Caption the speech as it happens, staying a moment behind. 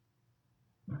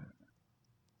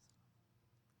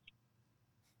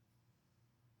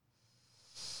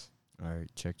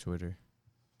check Twitter.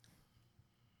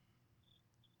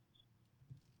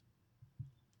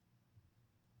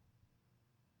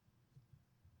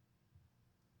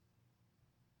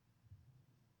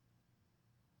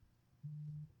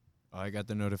 Oh, I got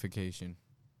the notification.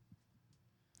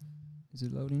 Is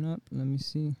it loading up? Let me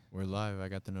see. We're live. I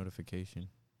got the notification.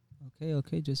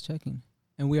 Okay, just checking.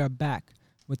 And we are back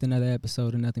with another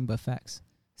episode of Nothing But Facts,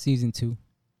 Season 2,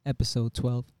 Episode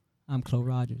 12. I'm Chloe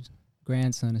Rogers,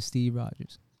 grandson of Steve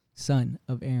Rogers, son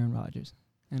of Aaron Rodgers,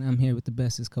 and I'm here with the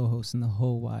bestest co-host in the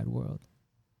whole wide world.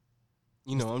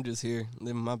 You know, I'm just here,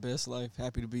 living my best life,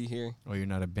 happy to be here. Oh, you're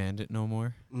not a bandit no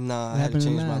more? Nah, What I had to happened to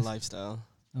change my Mass? lifestyle.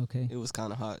 Okay. It was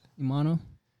kind of hot. Imano,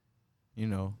 You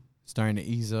know, starting to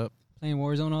ease up. playing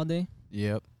Warzone all day.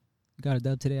 Yep, You got a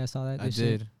dub today. I saw that. I Good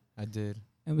shit. did. I did.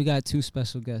 And we got two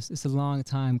special guests. It's a long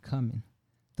time coming.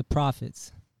 The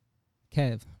Prophets,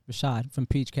 Kev, Rashad from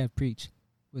Preach, Kev, Preach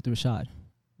with Rashad.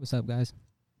 What's up, guys?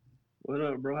 What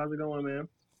up, bro? How's it going, man?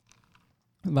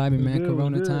 Vibing, man. Good,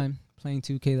 Corona good. time. Playing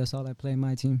 2K. That's all I play in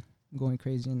my team. I'm going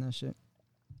crazy in that shit.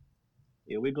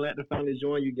 Yeah, we're glad to finally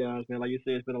join you guys, man. Like you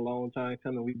said, it's been a long time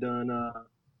coming. We've done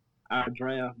our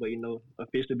draft, but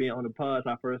officially being on the pod is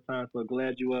our first time. So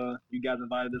glad you guys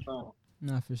invited us on.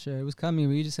 Nah, for sure. It was coming.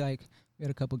 We just we had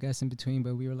a couple guests in between,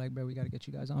 but we were like, bro, we got to get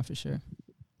you guys on for sure.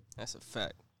 That's a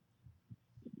fact.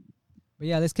 But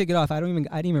yeah, let's kick it off. I didn't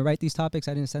even write these topics.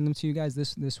 I didn't send them to you guys.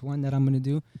 This one that I'm gonna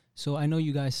do. So I know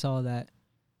you guys saw that.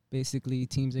 Basically,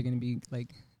 teams are gonna be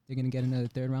they're gonna get another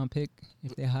third round pick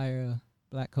if they hire a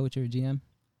black coach or a GM.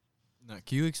 Now,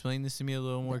 can you explain this to me a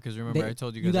little more? Because remember, I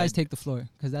told you guys. You guys take the floor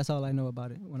because that's all I know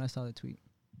about it when I saw the tweet.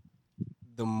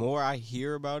 The more I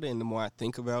hear about it and the more I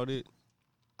think about it,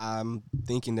 I'm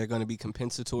thinking they're going to be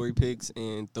compensatory picks,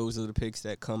 and those are the picks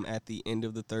that come at the end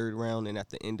of the third round and at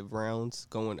the end of rounds,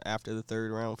 going after the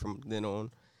third round from then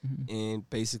on. Mm-hmm. And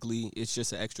basically, it's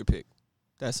just an extra pick.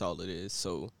 That's all it is.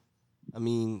 So, I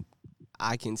mean,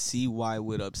 I can see why it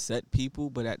would upset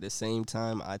people, but at the same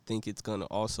time, I think it's going to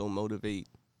also motivate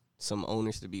some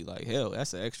owners to be like, hell,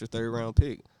 that's an extra third-round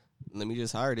pick. Let me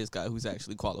just hire this guy who's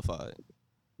actually qualified.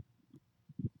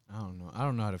 I don't know. I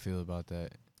don't know how to feel about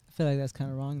that. I feel like that's kind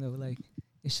of wrong though. Like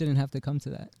it shouldn't have to come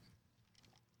to that.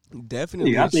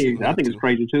 Definitely. Yeah, I it shouldn't think have it's to.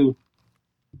 crazy too.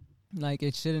 Like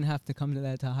it shouldn't have to come to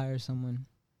that to hire someone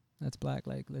that's black.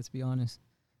 Like let's be honest,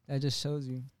 that just shows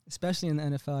you, especially in the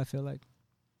NFL. I feel like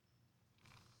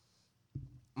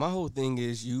My whole thing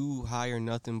is you hire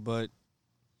nothing but,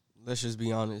 let's just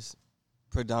be honest,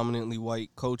 predominantly white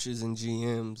coaches and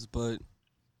GMs, but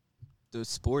the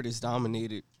sport is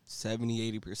dominated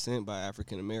 70, 80% by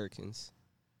African Americans.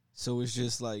 So it's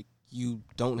just like you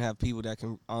don't have people that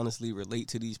can honestly relate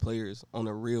to these players on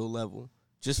a real level.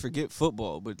 Just forget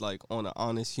football, but like on an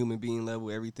honest human being level,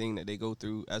 everything that they go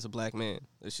through as a black man.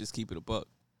 Let's just keep it a buck.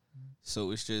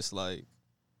 So it's just like,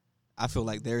 I feel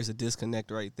like there's a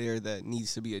disconnect right there that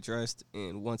needs to be addressed.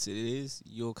 And once it is,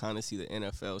 you'll kind of see the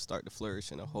NFL start to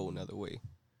flourish in a whole nother way.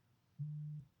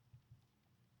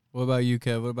 What about you,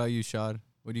 Kev? What about you, Shad?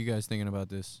 What are you guys thinking about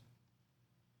this?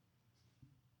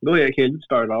 Go ahead, kid. You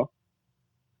start it off.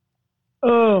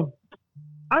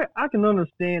 I can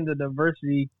understand the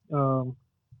diversity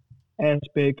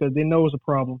aspect because they know it's a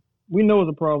problem. We know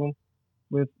it's a problem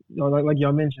with like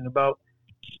y'all mentioned about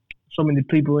so many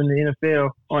people in the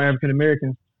NFL are African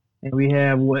Americans, and we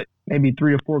have maybe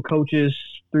 3 or 4 coaches,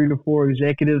 3 to 4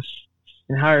 executives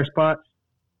in higher spots.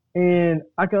 And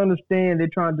I can understand they're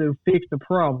trying to fix the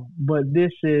problem, but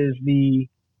this is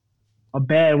a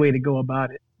bad way to go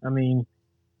about it. I mean,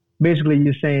 basically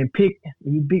you're saying if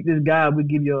you pick this guy, we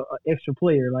give you an extra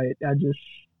player. Like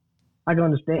I can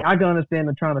understand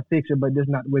them trying to fix it, but that's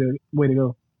not the way to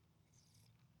go.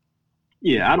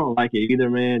 Yeah, I don't like it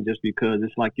either, man, just because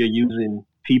it's like you're using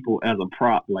people as a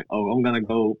prop. Like, oh, I'm going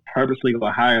to purposely go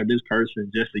hire this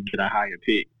person just to get a higher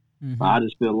pick. mm-hmm. So I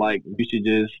just feel like you should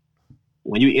just,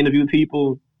 when you interview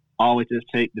people, always just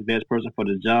take the best person for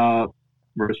the job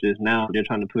versus now they're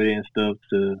trying to put in stuff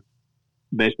to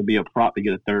basically be a prop to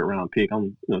get a third-round pick.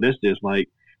 That's just like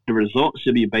the results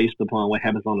should be based upon what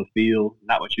happens on the field,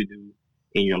 not what you do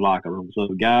in your locker room. So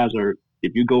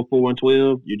if you go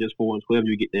 4-12, you're just 4-12.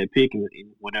 You get that pick in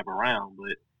whatever round.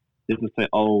 But just to say,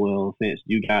 oh well, since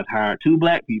you guys hired 2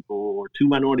 black people or 2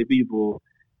 minority people,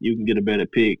 you can get a better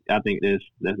pick. I think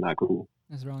that's not cool.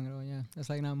 That's wrong at all. Yeah,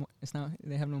 that's like it's not.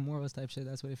 They have no morals type shit.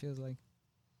 That's what it feels like.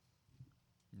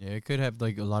 Yeah, it could have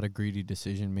like a lot of greedy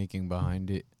decision making behind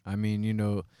it. I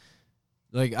mean,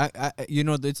 like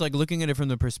it's like looking at it from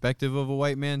the perspective of a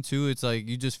white man too. It's like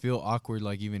you just feel awkward,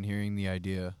 like even hearing the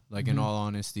idea. Like in all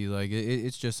honesty, like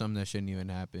it's just something that shouldn't even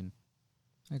happen.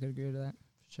 I could agree with that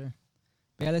for sure.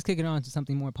 Yeah, let's kick it on to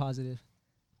something more positive.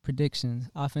 Predictions: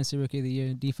 Offensive Rookie of the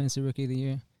Year, Defensive Rookie of the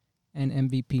Year, and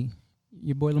MVP.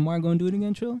 Your boy Lamar gonna do it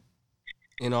again, Trill?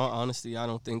 In all honesty, I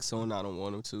don't think so, and I don't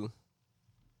want him to.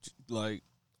 Like,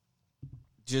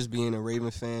 just being a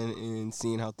Raven fan and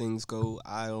seeing how things go,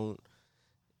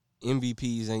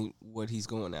 MVPs ain't what he's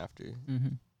going after.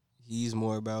 Mm-hmm. He's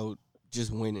more about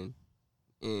just winning,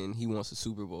 and he wants a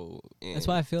Super Bowl. And That's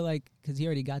why I feel like, because he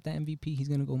already got that MVP, he's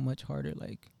going to go much harder.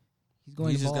 Like, he's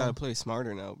going he to just got to play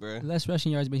smarter now, bro. less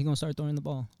rushing yards, but he's going to start throwing the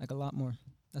ball, like, a lot more.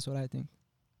 That's what I think.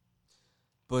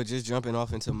 But just jumping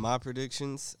off into my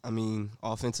predictions, I mean,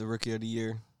 Offensive Rookie of the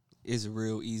Year is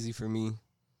real easy for me.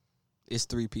 It's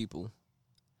 3 people.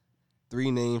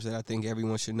 3 names that I think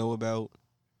everyone should know about: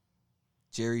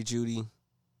 Jerry Jeudy,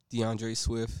 DeAndre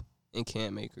Swift, and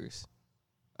Cam Akers.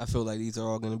 I feel like these are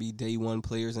all going to be day one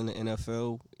players in the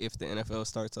NFL if the NFL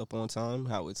starts up on time,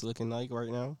 how it's looking like right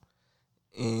now.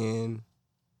 And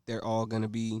they're all going to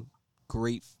be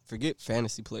great, forget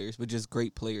fantasy players, but just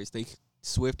great players.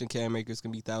 Swift and Cam Akers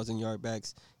can be 1,000-yard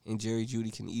backs, and Jerry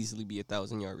Jeudy can easily be a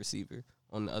 1,000-yard receiver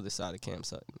on the other side of Cam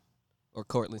Sutton. Or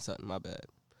Cortland Sutton, my bad.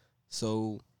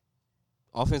 So,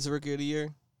 Offensive Rookie of the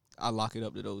Year, I lock it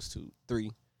up to those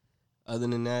 3. Other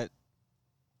than that,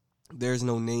 there's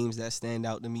no names that stand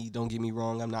out to me. Don't get me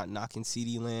wrong, I'm not knocking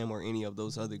CeeDee Lamb or any of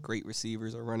those other great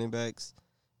receivers or running backs.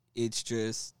 It's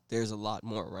just there's a lot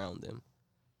more around them.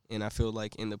 And I feel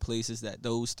like in the places that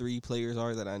those 3 players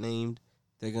are that I named,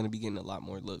 they're going to be getting a lot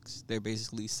more looks. They're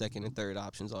basically second and third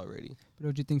options already. But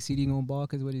don't you think CD going to ball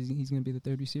because he's going to be the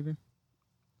third receiver?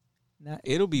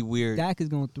 It'll be weird. Dak is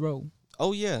going to throw.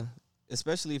 Oh, yeah.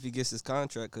 Especially if he gets his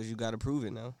contract, because you got to prove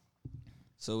it now.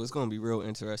 So it's going to be real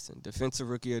interesting. Defensive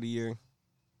Rookie of the Year,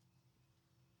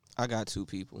 I got 2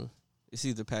 people. It's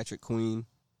either Patrick Queen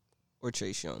or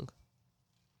Chase Young.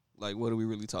 Like, what are we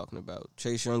really talking about?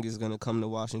 Chase Young is going to come to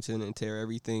Washington and tear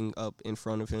everything up in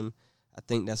front of him. I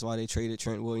think that's why they traded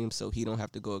Trent Williams, so he don't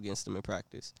have to go against him in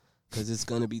practice, because it's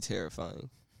going to be terrifying.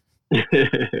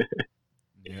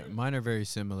 Yeah, mine are very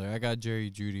similar. I got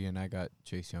Jerry Jeudy and I got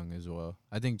Chase Young as well.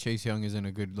 I think Chase Young is in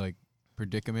a good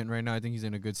predicament right now. I think he's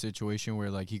in a good situation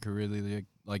where he could really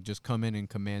just come in and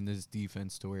command this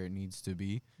defense to where it needs to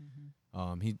be.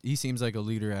 Mm-hmm. He seems like a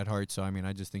leader at heart, so I mean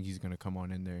I just think he's gonna come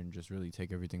on in there and just really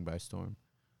take everything by storm.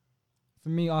 For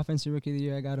me, Offensive Rookie of the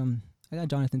Year, I got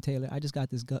Jonathan Taylor. I just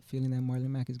got this gut feeling that Marlon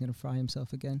Mack is gonna fry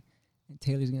himself again, and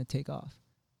Taylor's gonna take off.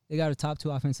 They got a top 2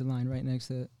 offensive line right next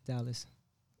to Dallas.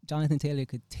 Jonathan Taylor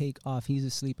could take off. He's a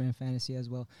sleeper in fantasy as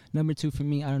well. Number 2 for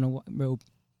me, I don't know what, bro.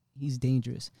 He's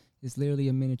dangerous. It's literally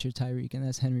a miniature Tyreek, and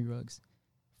that's Henry Ruggs.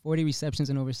 40 receptions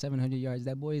and over 700 yards.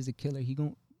 That boy is a killer. He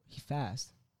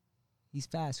fast. He's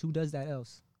fast. Who does that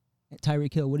else? And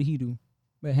Tyreek Hill, what did he do?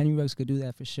 But Henry Ruggs could do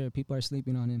that for sure. People are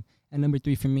sleeping on him. And number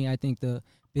 3 for me, I think the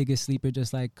biggest sleeper,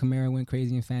 just like Kamara went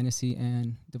crazy in fantasy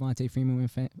and Devontae Freeman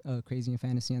went crazy in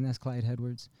fantasy, and that's Clyde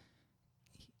Edwards.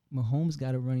 Mahomes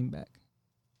got a running back.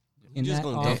 In that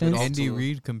offense, Andy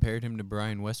Reid compared him to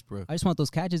Brian Westbrook. I just want those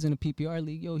catches in a PPR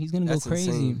league. Yo, he's gonna go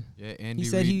crazy. Insane. Yeah, Andy.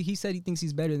 He said he thinks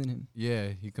he's better than him. Yeah,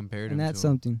 he compared him. And that's to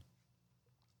him. something.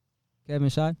 Kevin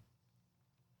Schott.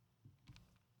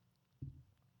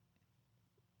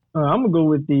 I'm gonna go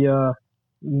with the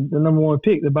number 1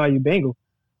 pick, the Bayou Bengal.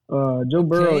 Joe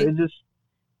Burrow. It just,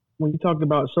 when you talk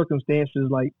about circumstances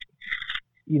like,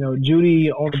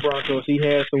 Jeudy on the Broncos, he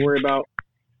has to worry about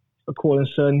a Cortland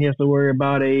Sutton. He has to worry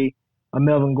about a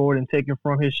Melvin Gordon taken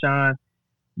from his shine.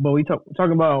 But we talk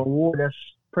about a war that's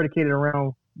predicated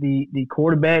around the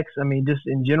quarterbacks. I mean, just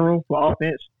in general for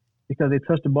offense, because they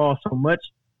touch the ball so much.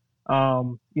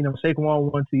 Saquon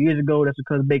won 2 years ago. That's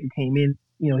because Baker came in.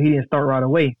 He didn't start right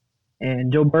away.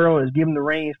 And Joe Burrow is given the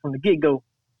reins from the get-go.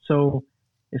 So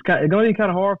it's going to be kind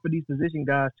of hard for these position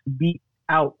guys to beat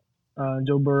out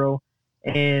Joe Burrow.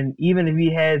 And even if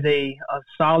he has a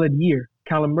solid year,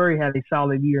 Kyler Murray had a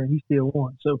solid year and he still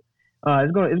won. So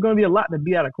it's going to be a lot to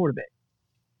beat out a quarterback.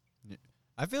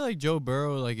 I feel like Joe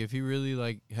Burrow, if he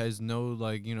really has no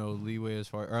leeway as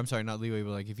far, or I'm sorry, not leeway,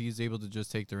 but if he's able to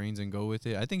just take the reins and go with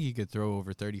it, I think he could throw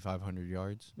over 3,500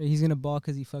 yards. He's gonna ball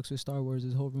because he fucks with Star Wars.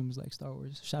 His whole room is like Star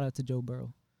Wars. Shout out to Joe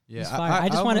Burrow. Yeah,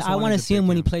 I want to see him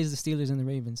when he plays the Steelers and the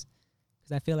Ravens,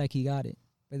 because I feel like he got it.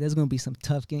 But there's gonna be some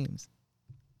tough games.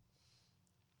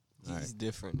 He's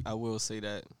different. I will say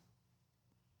that.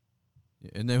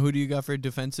 Yeah, and then who do you got for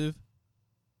defensive?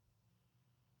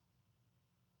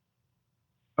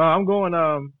 I'm going,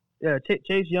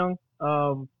 Chase Young,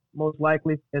 most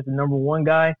likely as the number 1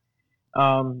 guy.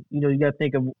 You got to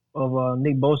think of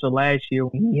Nick Bosa last year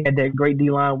when he had that great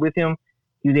D-line with him.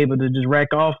 He was able to just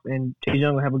rack off, and Chase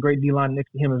Young will have a great D-line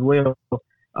next to him as well.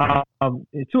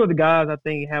 And two of the guys I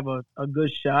think have a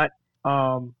good shot.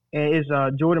 And it's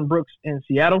Jordan Brooks in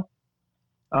Seattle.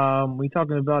 We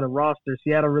talking about a roster.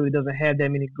 Seattle really doesn't have that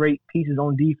many great pieces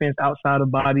on defense outside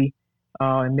of Bobby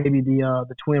and maybe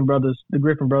the twin brothers, the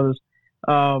Griffin brothers.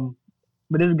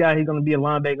 But this guy, he's going to be a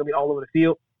linebacker, going to be all over the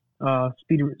field.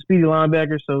 Speedy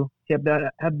linebacker, so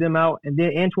help them out. And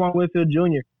then Antoine Winfield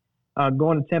Jr.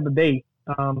 Going to Tampa Bay.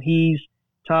 He's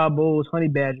Todd Bowles' honey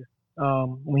badger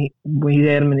when he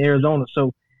had him in Arizona.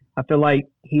 So I feel like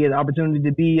he had the opportunity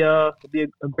to be a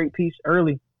great piece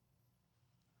early.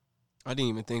 I didn't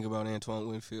even think about Antoine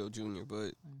Winfield Jr.,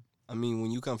 but, I mean, when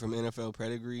you come from NFL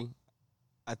pedigree,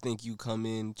 I think you come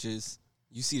in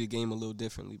you see the game a little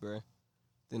differently, bro,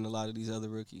 than a lot of these other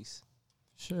rookies.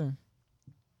 Sure.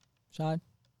 Shad?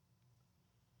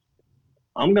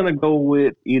 I'm going to go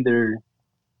with either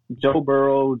Joe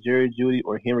Burrow, Jerry Jeudy,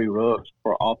 or Henry Ruggs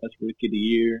for Offensive Rookie of the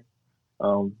Year.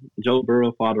 Joe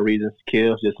Burrow for all the reasons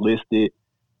Kels just listed.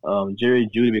 Jerry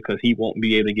Jeudy because he won't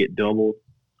be able to get doubled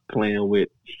playing with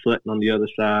Sutton on the other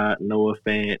side, Noah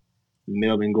Fant,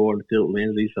 Melvin Gordon, Philip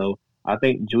Lindsay. So I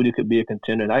think Jeudy could be a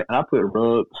contender. And I put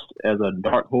Ruggs as a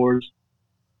dark horse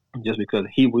just because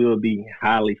he will be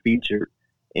highly featured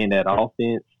in that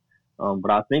offense.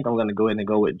 But I think I'm going to go ahead and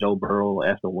go with Joe Burrow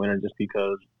as the winner just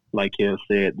because, like Kev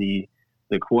said, the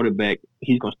quarterback,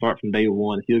 he's going to start from day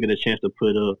one. He'll get a chance to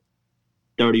put up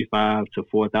 35 to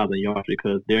 4,000 yards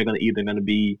because they're either going to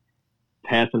be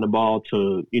passing the ball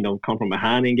to, come from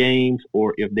behind in games,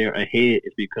 or if they're ahead,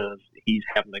 it's because he's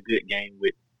having a good game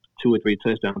with 2 or 3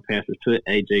 touchdown passes to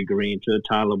A.J. Green, to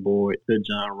Tyler Boyd, to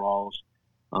John Ross,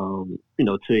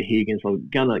 to Higgins. So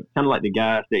kind of like the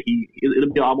guys that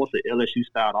it'll be almost an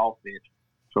LSU-style offense.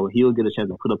 So he'll get a chance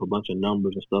to put up a bunch of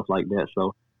numbers and stuff like that.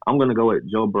 So I'm going to go with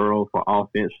Joe Burrow for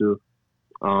offensive.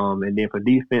 And then for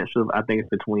defensive, I think it's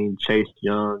between Chase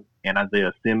Young and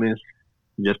Isaiah Simmons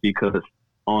just because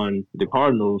on the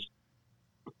Cardinals,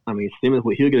 I mean, Simmons,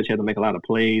 he'll get a chance to make a lot of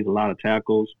plays, a lot of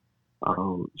tackles.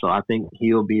 So I think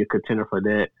he'll be a contender for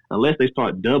that unless they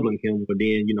start doubling him. But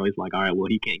then, it's like, all right, well,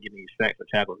 he can't get any sacks or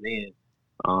tackles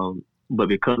then. But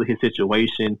because of his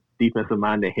situation,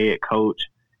 defensive-minded head coach,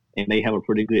 and they have a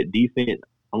pretty good defense,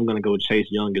 I'm going to go Chase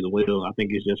Young as well. I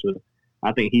think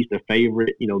he's the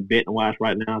favorite, betting-wise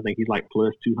right now. I think he's like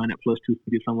plus 200, plus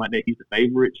 250, something like that. He's the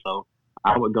favorite. So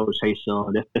I would go with Chase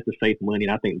Young. That's the safe money,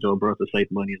 and I think Joe Burrow's the safe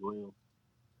money as well.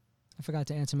 I forgot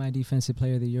to answer my defensive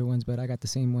player of the year ones, but I got the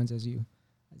same ones as you.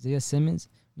 Isaiah Simmons.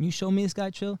 When you show me this guy,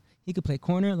 Trill, he could play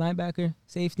corner, linebacker,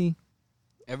 safety.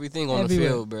 Everything on the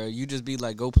field, bro. You just be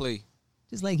like, go play.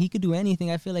 Just like he could do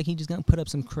anything. I feel like he just gonna put up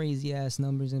some crazy ass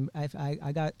numbers. And I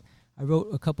wrote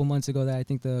a couple months ago that I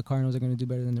think the Cardinals are gonna do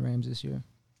better than the Rams this year.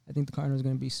 I think the Cardinals are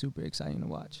gonna be super exciting to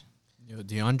watch. Yo,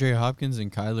 DeAndre Hopkins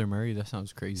and Kyler Murray, that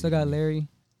sounds crazy. Still got Larry.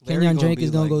 Kenyon Drake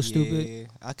is going to go stupid. Yeah,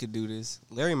 I could do this.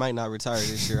 Larry might not retire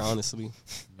this year, honestly.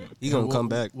 He's going to come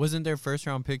back. Wasn't their first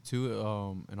round pick too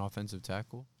an offensive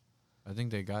tackle? I think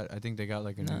they got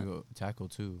like a new tackle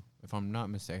too. If I'm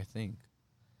not mistaken, I think.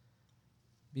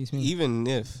 Even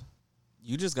if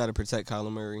you just got to protect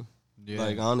Kyler Murray. Yeah.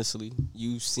 Like honestly,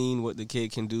 you've seen what the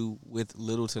kid can do with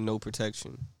little to no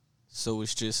protection. So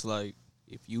it's just like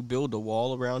if you build a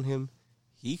wall around him,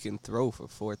 he can throw for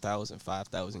 4,000,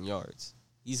 5,000 yards.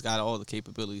 He's got all the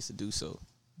capabilities to do so.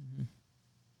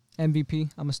 Mm-hmm. MVP,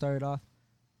 I'm going to start it off.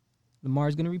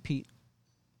 Lamar's going to repeat.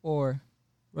 Or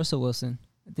Russell Wilson.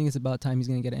 I think it's about time he's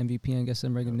going to get an MVP and get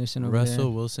some recognition over there.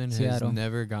 Russell Wilson has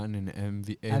never gotten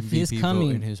an MVP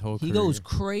vote in his whole career. He goes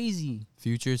crazy.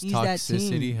 Future's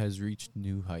toxicity has reached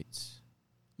new heights.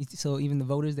 So even the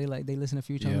voters, they listen to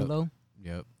Future on the low?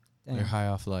 Yep. Damn. They're high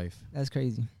off life. That's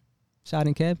crazy. Shot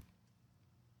and Kev?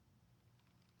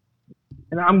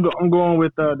 And I'm going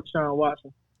with Deshaun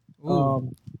Watson.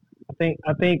 I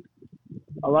think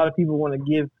a lot of people want to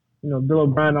give Bill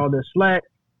O'Brien all this slack,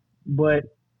 but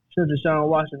since Deshaun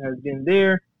Watson has been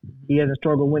there, he hasn't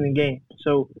struggled winning games.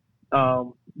 So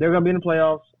they're going to be in the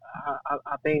playoffs.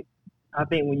 I think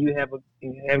when you have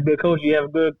a good coach, you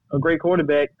have a great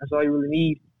quarterback. That's all you really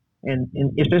need, and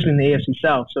especially in the AFC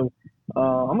South. So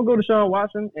I'm gonna go to Deshaun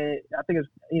Watson, and I think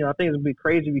it's a bit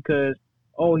crazy because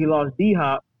he lost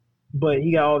D-Hop. But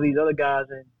he got all these other guys,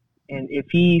 and if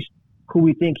he's who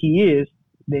we think he is,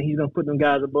 then he's going to put them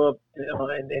guys above,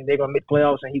 and they're going to make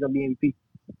playoffs, and he's going to be MVP.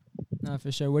 No,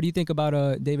 for sure. What do you think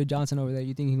about David Johnson over there?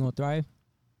 You think he's going to thrive?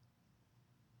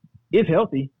 If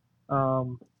healthy.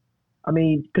 Because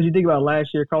you think about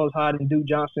last year, Carlos Hyde and Duke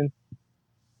Johnson.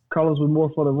 Carlos was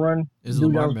more for the run. Is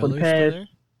Duke Lamar Miller for the pass.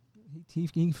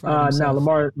 Still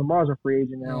there? Lamar's a free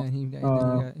agent now. Yeah, he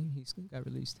got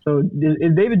released. So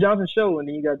it's David Johnson's show, and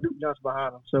then you got Duke Johnson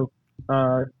behind him. So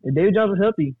If David Johnson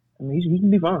healthy, I mean, he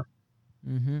can be fine.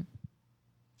 Mm-hmm.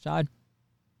 Shad?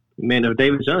 Man, if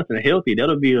David Johnson healthy,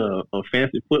 that'll be a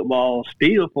fantasy football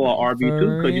steal for an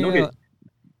RB2 because you know that.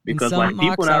 Because in some like mocks,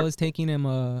 people, I was taking him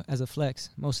as a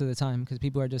flex most of the time because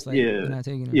people are just like, Yeah. "You're not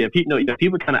taking him." yeah,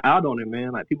 people kind of out on him,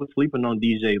 man. Like people sleeping on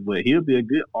DJ, but he'll be a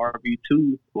good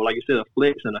RB2, or like you said, a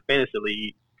flex in a fantasy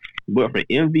league. But for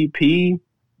MVP,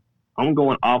 I'm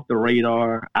going off the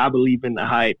radar. I believe in the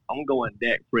hype. I'm going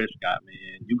Dak Prescott,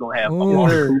 man. You're gonna have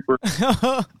Amari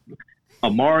Cooper,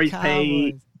 Amari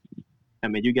Page. Cowboys. I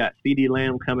mean, you got CeeDee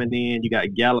Lamb coming in. You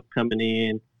got Gallup coming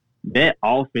in. That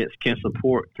offense can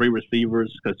support 3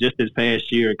 receivers because just this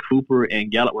past year, Cooper and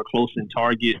Gallup were close in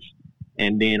targets.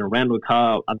 And then Randall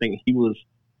Cobb, I think he was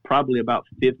probably about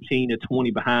 15 to 20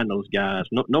 behind those guys.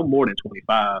 No more than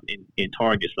 25 in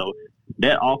targets. So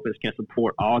that offense can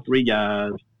support all 3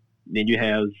 guys. Then you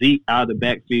have Zeke out of the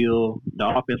backfield. The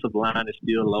offensive line is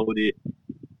still loaded.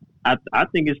 I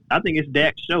think it's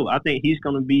Dak's show. I think he's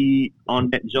going to be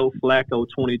on that Joe Flacco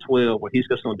 2012 where he's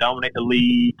just going to dominate the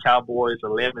league. Cowboys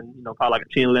 11, probably like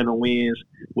 10, 11 wins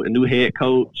with a new head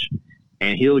coach,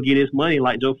 and he'll get his money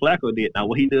like Joe Flacco did. Now,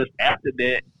 what he does after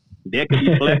that, that could be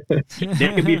Flacco.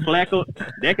 That could be Flacco.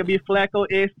 That could be Flacco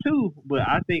S2. But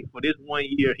I think for this 1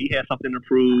 year, he has something to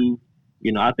prove.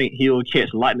 I think he'll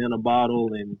catch lightning in a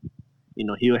bottle and.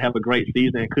 He'll have a great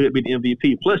season and could be the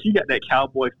MVP. Plus, you got that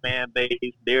Cowboys fan base.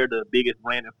 They're the biggest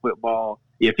brand in football.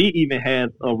 If he even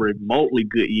has a remotely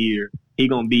good year, he's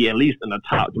going to be at least in the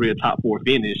top 3 or top 4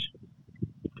 finish.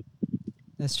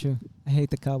 That's true. I hate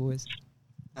the Cowboys.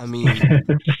 I mean,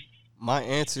 my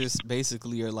answers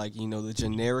basically are like, the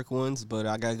generic ones, but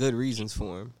I got good reasons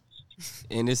for them.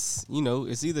 And it's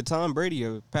either Tom Brady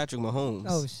or Patrick Mahomes.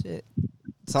 Oh, shit.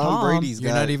 Tom Brady's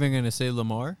You're got. not even going to say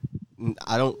Lamar?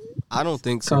 I don't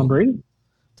think so. Tom Brady?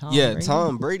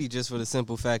 Tom Brady, just for the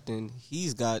simple fact that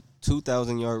he's got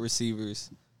 2,000-yard receivers,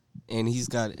 and he's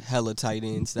got hella tight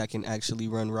ends that can actually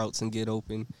run routes and get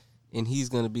open. And he's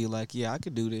going to be like, yeah, I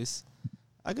could do this.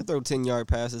 I could throw 10-yard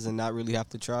passes and not really have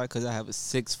to try because I have a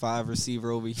 6'5"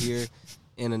 receiver over here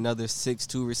and another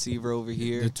 6'2" receiver over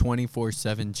here. The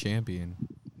 24/7 champion.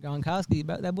 Gronkowski,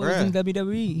 that boy was in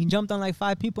WWE. He jumped on like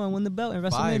 5 people and won the belt in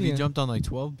WrestleMania. 5, he jumped on like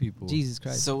 12 people. Jesus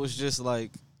Christ. So it's just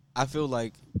like, I feel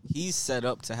like he's set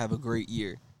up to have a great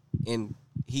year. And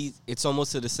it's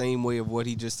almost to the same way of what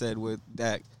he just said with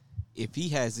Dak. If he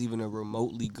has even a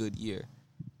remotely good year,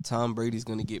 Tom Brady's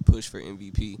going to get pushed for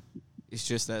MVP. It's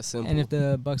just that simple. And if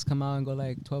the Bucks come out and go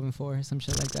like 12-4 or some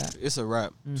shit like that. It's a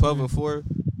wrap. Mm-hmm. 12-4,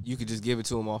 you could just give it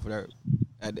to him off of that.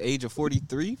 At the age of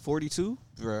 43, 42,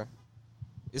 bruh.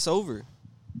 It's over.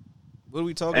 What are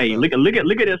we talking about? Hey,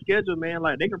 look at their schedule, man.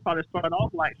 Like they could probably start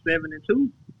off like 7-2.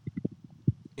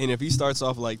 And if he starts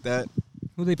off like that,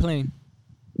 Who they playing?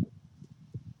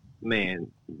 Man,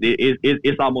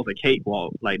 it's almost a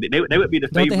cakewalk. Like they would be the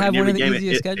Don't they favorite have in one every of the game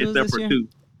easiest schedules except this for year? 2.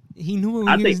 He knew what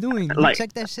I he was think, doing. He like-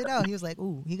 checked that shit out. He was like,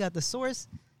 "Ooh, he got the source.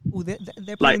 Ooh,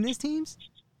 they're playing these teams.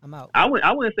 I'm out." I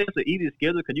wouldn't say it's an easy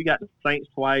schedule because you got the Saints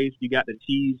twice, you got the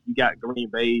Chiefs, you got Green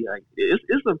Bay. Like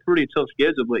it's a pretty tough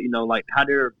schedule, but like how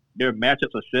their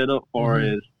matchups are set up, far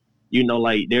as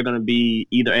like they're gonna be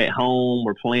either at home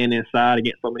or playing inside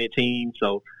against so many teams,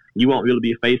 so you won't really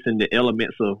be facing the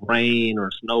elements of rain or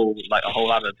snow like a whole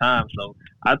lot of the time. So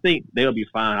I think they'll be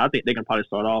fine. I think they can probably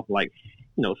start off like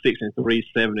 6-3,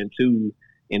 7-2,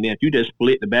 and then if you just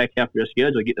split the back half of your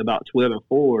schedule, get to about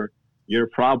 12-4. You're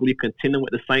probably contending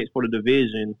with the Saints for the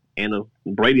division, and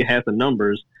if Brady has the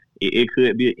numbers, it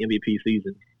could be an MVP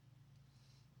season.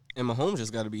 and Mahomes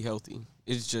just got to be healthy.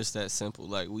 It's just that simple.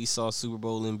 Like, we saw Super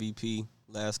Bowl MVP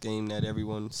last game that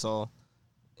everyone saw,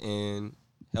 and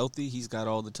healthy, he's got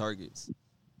all the targets.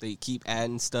 They keep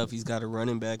adding stuff. He's got a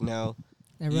running back now.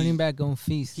 That running back gonna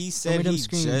feast. He said he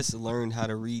screens. just learned how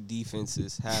to read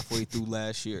defenses halfway through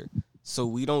last year. So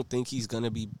we don't think he's going to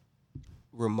be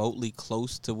remotely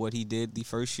close to what he did the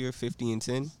first year,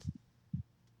 50-10.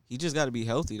 He just got to be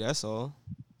healthy, that's all.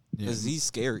 Because he's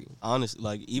scary, honestly.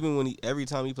 Like, even when every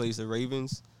time he plays the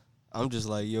Ravens, I'm just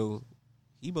like, yo,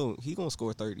 he going to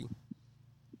score 30.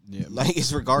 Yeah. Like,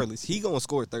 it's regardless. He going to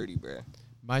score 30, bruh.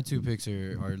 My 2 picks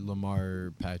are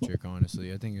Lamar, Patrick,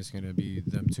 honestly. I think it's going to be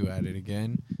them 2 at it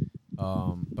again.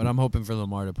 But I'm hoping for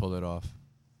Lamar to pull it off.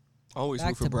 Always Back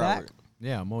root for to back? Broward.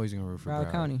 Yeah, I'm always going to root for Broward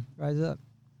Broward. County, rise up.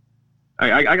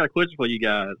 I got a question for you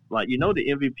guys. Like, the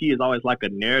MVP is always like a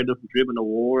narrative-driven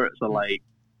award. So, like,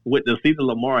 with the season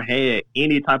Lamar had,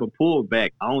 any type of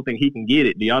pullback, I don't think he can get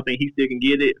it. Do y'all think he still can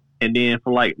get it? And then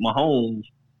for, like, Mahomes,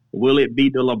 will it be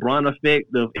the LeBron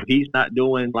effect of if he's not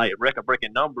doing, like,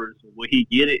 record-breaking numbers, will he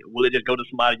get it? Will it just go to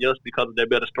somebody else because of their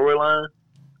better storyline?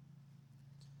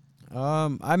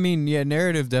 I mean, yeah,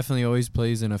 narrative definitely always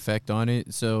plays an effect on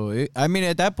it. So, I mean,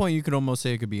 at that point, you could almost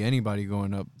say it could be anybody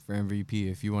going up for MVP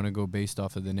if you want to go based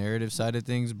off of the narrative side of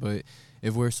things. But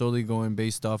if we're solely going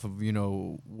based off of,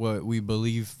 what we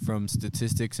believe from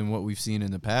statistics and what we've seen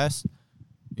in the past,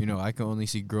 I can only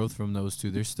see growth from those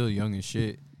two. They're still young as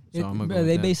shit. So I'm going to go with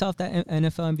They them. base off that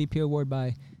NFL MVP award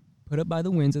by put up by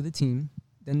the wins of the team,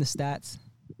 then the stats.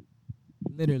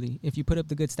 Literally, if you put up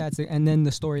the good stats, and then the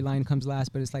storyline comes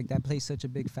last, but it's like that plays such a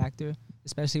big factor,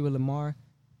 especially with Lamar.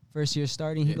 First year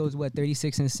starting, he goes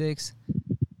 36-6,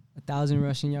 1,000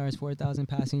 rushing yards, 4,000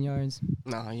 passing yards.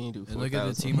 Nah, he ain't do 4,000. And look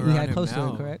at the team He around had him close to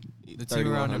now. it, correct? The team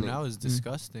around him 3,100. now is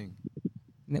disgusting.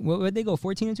 Where'd they go?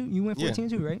 14-2. You went Yeah.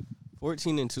 14-2, right?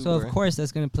 14-2. So bro. of course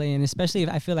that's gonna play, and especially if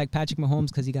I feel like Patrick Mahomes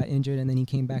because he got injured and then he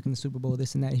came back in the Super Bowl,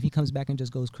 this and that. If he comes back and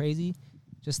just goes crazy,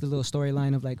 just the little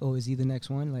storyline of like, oh, is he the next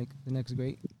one, like the next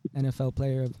great NFL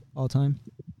player of all time?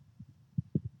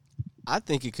 I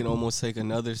think it can almost take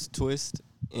another twist,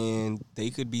 and they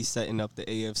could be setting up the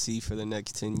AFC for the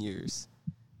next 10 years.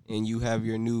 And you have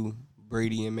your new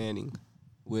Brady and Manning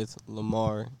with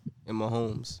Lamar and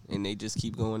Mahomes, and they just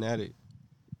keep going at it.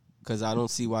 Because I don't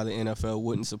see why the NFL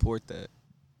wouldn't support that.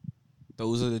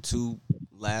 Those are the two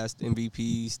last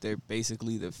MVPs. They're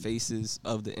basically the faces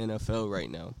of the NFL right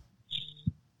now.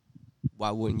 Why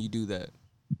wouldn't you do that?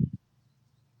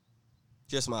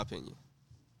 Just my opinion.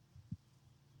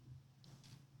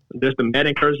 Does the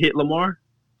Madden curse hit Lamar?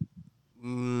 I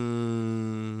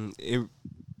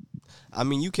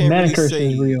mean, you can't Madden really curse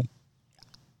say. is real.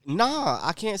 Nah,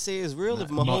 I can't say it's real if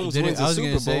Mahomes Did it- wins I a was Super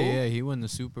gonna Bowl. say, yeah, he won the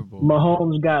Super Bowl.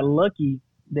 Mahomes got lucky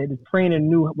that the trainer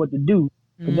knew what to do.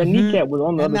 'Cause that kneecap was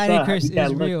on the That other Madden side. curse He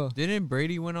got is lucky. real. Didn't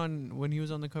Brady win on when he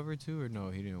was on the cover too, or no?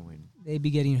 He didn't win. They be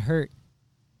getting hurt.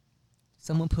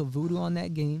 Someone put voodoo on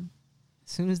that game.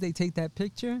 As soon as they take that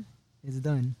picture, it's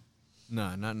done.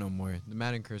 Nah, not no more. The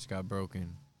Madden curse got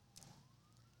broken.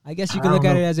 I guess you I could look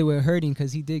don't at it know. as it were hurting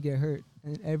because he did get hurt,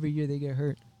 and every year they get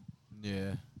hurt.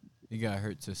 Yeah, he got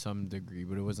hurt to some degree,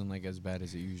 but it wasn't like as bad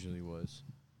as it usually was.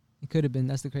 It could have been.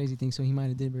 That's the crazy thing. So he might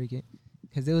have did break it,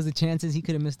 because there was the chances he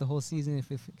could have missed the whole season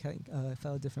if it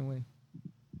fell a different way.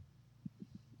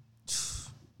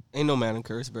 Ain't no Madden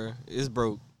curse, bro. It's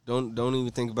broke. Don't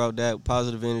even think about that.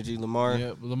 Positive energy, Lamar.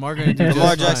 Yeah, Lamar gonna do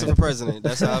Lamar just Jackson fine. for president.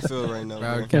 That's how I feel right now.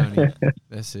 Broward bro. County.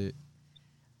 That's it.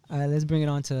 All right, let's bring it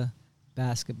on to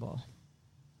basketball.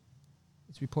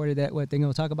 It's reported that they're going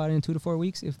to talk about it in 2 to 4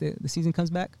 weeks if the season comes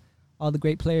back. All the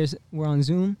great players were on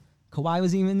Zoom. Kawhi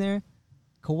was even there.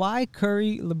 Kawhi,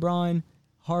 Curry, LeBron,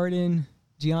 Harden,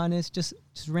 Giannis, just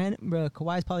random. Bro,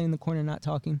 Kawhi's probably in the corner not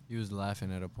talking, He was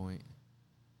laughing at a point.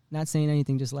 not saying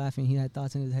anything, just laughing. He had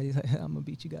thoughts in his head. He's like, I'm going to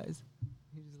beat you guys.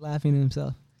 He's just laughing to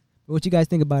himself. But what you guys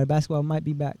think about it? Basketball might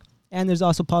be back. And there's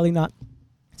also probably not.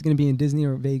 It's going to be in Disney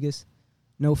or Vegas.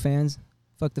 No fans.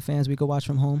 Fuck the fans. We go watch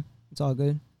from home. It's all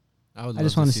good. I would. I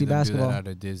just want wanna to see them do basketball. that out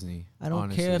of Disney. I don't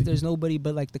honestly. care if there's nobody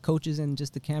but like the coaches and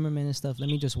just the cameramen and stuff. Let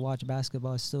me just watch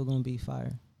basketball. It's still going to be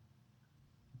fire.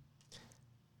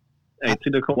 Hey, to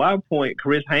the Kawhi point,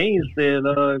 Chris Haynes said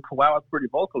Kawhi was pretty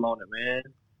vocal on it, man.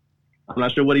 I'm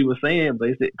not sure what he was saying, but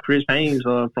he said Chris Haynes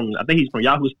I think he's from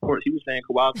Yahoo Sports. He was saying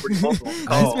Kawhi was pretty vocal on the This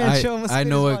call. man show must I spit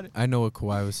know his what water. I know what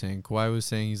Kawhi was saying. Kawhi was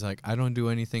saying he's like, I don't do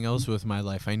anything else with my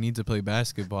life. I need to play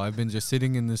basketball. I've been just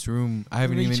sitting in this room. I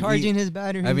haven't even Recharging his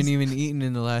batteries. I haven't even eaten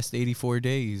in the last 84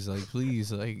 days. Like,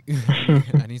 please, like,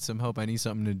 I need some help. I need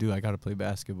something to do. I got to play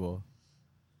basketball.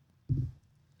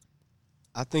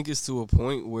 I think it's to a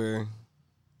point where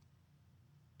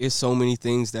it's so many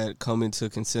things that come into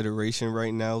consideration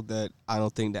right now that I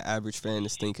don't think the average fan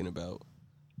is thinking about.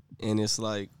 And it's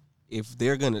like, if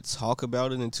they're going to talk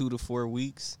about it in 2 to 4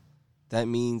 weeks, that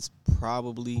means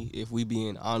probably, if we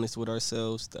being honest with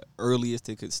ourselves, the earliest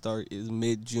it could start is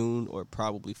mid-June or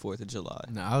probably 4th of July.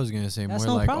 No, I was going to say That's more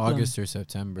no like problem. August or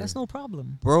September. That's no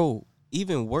problem. Bro,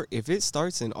 even work, if it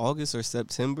starts in August or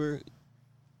September,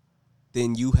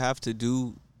 then you have to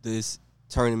do this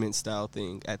tournament style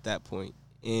thing at that point.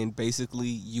 And basically,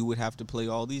 you would have to play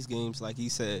all these games, like he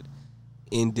said,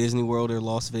 in Disney World or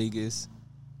Las Vegas.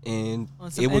 And On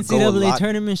some it would go a NCAA lot,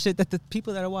 tournament shit that the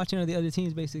people that are watching are the other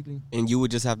teams, basically. and you would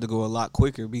just have to go a lot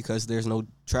quicker because there's no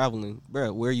traveling.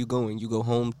 Bro, where are you going? You go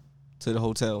home to the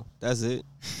hotel. That's it.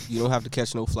 You don't have to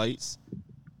catch no flights.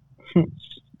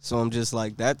 So I'm just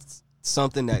like, that's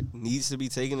something that needs to be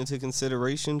taken into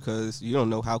consideration because you don't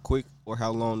know how quick or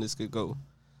how long this could go.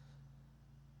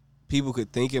 People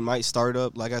could think it might start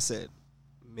up, like I said,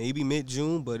 maybe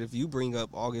mid-June, but if you bring up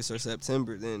August or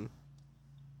September, then,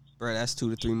 bro, that's 2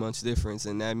 to 3 months difference,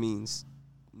 and that means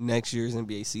next year's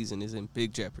NBA season is in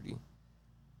big jeopardy.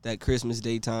 That Christmas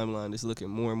Day timeline is looking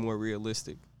more and more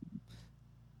realistic.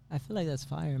 I feel like that's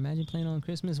fire. Imagine playing on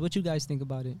Christmas. What you guys think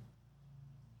about it?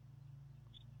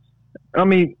 I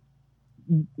mean,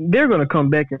 they're going to come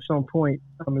back at some point.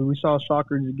 I mean, we saw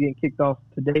soccer just getting kicked off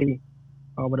today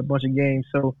with a bunch of games.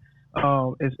 So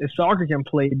if soccer can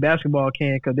play, basketball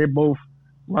can, because they're both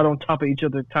right on top of each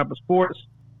other type of sports.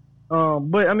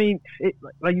 But I mean,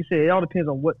 like you said, it all depends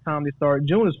on what time they start.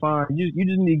 June is fine. You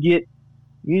just need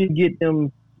to get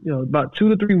them, about 2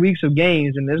 to 3 weeks of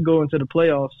games, and let's go into the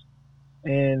playoffs,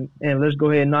 and let's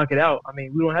go ahead and knock it out. I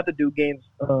mean, we don't have to do game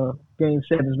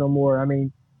sevens no more. I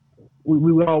mean,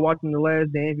 we were all watching The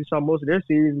Last Dance. We saw most of their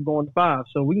series were going to 5,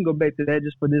 so we can go back to that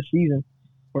just for this season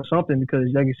or something, because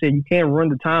like you said, you can't run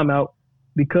the time out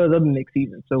because of the next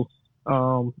season. So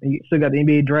you still got the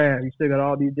NBA draft, you still got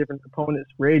all these different components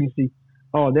for agency,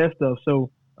 all that stuff. So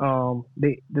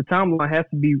the timeline has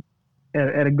to be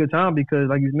at a good time, because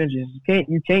like you mentioned,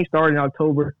 you can't start in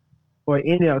October or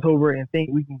end in October and think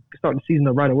we can start the season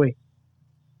up right away.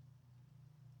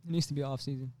 It needs to be off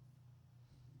season.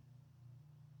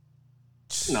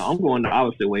 No, I'm going the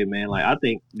opposite way, man. Like, I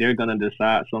think they're gonna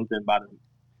decide something by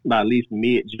at least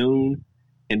mid-June,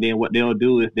 and then what they'll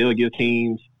do is they'll give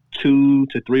teams 2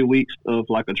 to 3 weeks of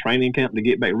like a training camp to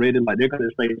get back ready. Like, they're gonna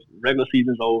say regular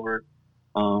season's over,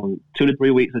 2 to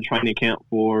 3 weeks of training camp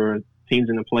for teams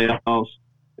in the playoffs,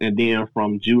 and then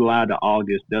from July to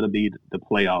August that'll be the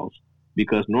playoffs,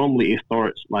 because normally it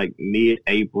starts like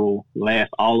mid-April,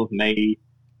 lasts all of May,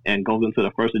 and goes into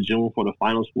the 1st of June for the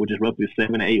finals, which is roughly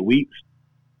 7 to 8 weeks.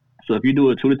 So if you do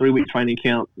a 2 to 3 week training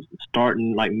camp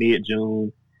starting like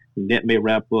mid-June, that may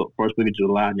wrap up first week of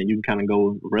July, and then you can kind of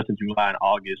go the rest of July and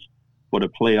August for the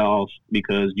playoffs,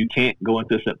 because you can't go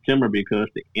into September because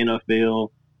the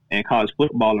NFL and college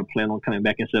football are planning on coming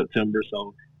back in September.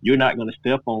 So you're not going to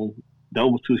step on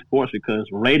those two sports, because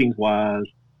ratings-wise,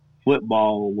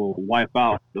 football will wipe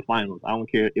out the finals. I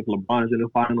don't care if LeBron is in the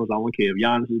finals. I don't care if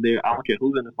Giannis is there. I don't care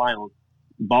who's in the finals.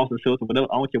 Boston Celtics, whatever.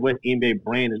 I don't care what NBA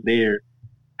brand is there.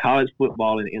 College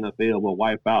football and the NFL will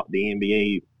wipe out the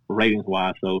NBA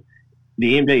ratings-wise. So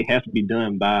the NBA has to be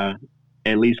done by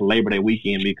at least Labor Day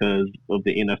weekend because of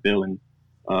the NFL and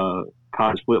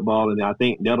college football. And I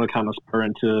think that'll kind of spur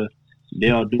into,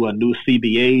 they'll do a new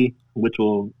CBA, which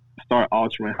will start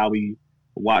altering how we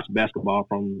watch basketball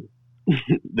from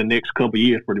the next couple of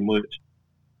years, pretty much.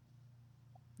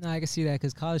 No, I can see that,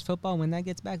 because college football, when that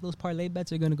gets back, those parlay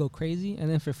bets are going to go crazy. And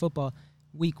then for football,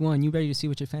 week 1, you ready to see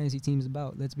what your fantasy team's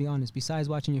about. Let's be honest. Besides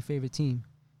watching your favorite team,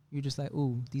 you're just like,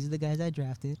 ooh, these are the guys I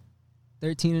drafted.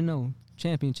 13-0.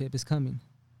 Championship is coming.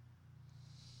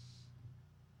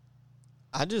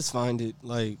 I just find it,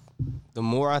 like, the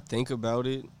more I think about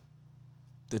it,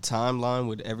 the timeline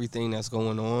with everything that's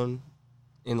going on,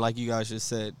 and like you guys just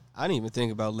said, I didn't even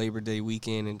think about Labor Day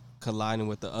weekend and colliding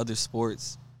with the other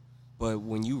sports. But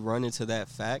when you run into that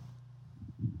fact,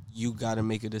 you got to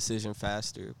make a decision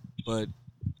faster. But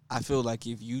I feel like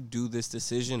if you do this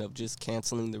decision of just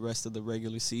canceling the rest of the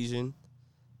regular season,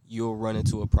 you'll run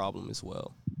into a problem as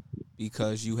well,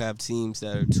 because you have teams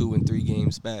that are 2 and 3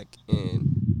 games back,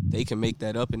 and they can make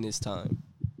that up in this time.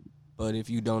 But if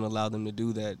you don't allow them to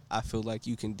do that, I feel like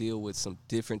you can deal with some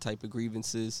different type of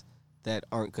grievances that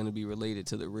aren't going to be related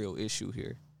to the real issue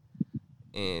here.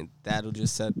 And that'll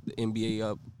just set the NBA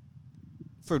up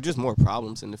for just more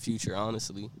problems in the future,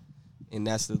 honestly. And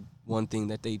that's the one thing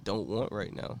that they don't want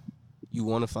right now. You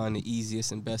want to find the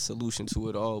easiest and best solution to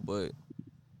it all, but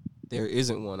there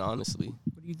isn't one, honestly.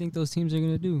 What do you think those teams are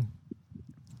going to do?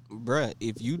 Bruh,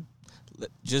 if you,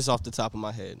 just off the top of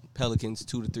my head, Pelicans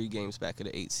 2 to 3 games back at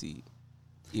the 8th seed.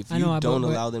 If you don't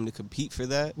allow them to compete for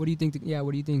that. What do you think?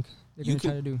 What do you think they're going to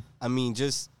try to do? I mean,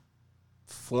 just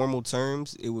formal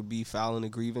terms, it would be filing a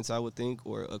grievance, I would think,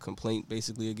 or a complaint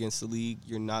basically against the league.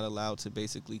 You're not allowed to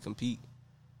basically compete.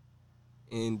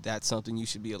 And that's something you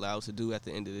should be allowed to do at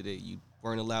the end of the day. You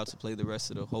weren't allowed to play the rest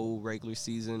of the whole regular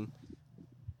season.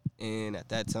 And at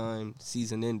that time,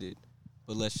 season ended.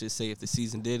 But let's just say if the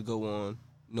season did go on,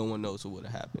 no one knows what would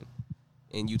have happened.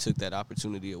 And you took that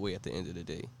opportunity away at the end of the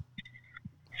day.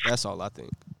 That's all I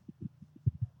think.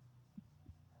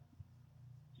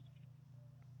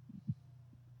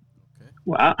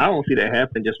 Well, I don't see that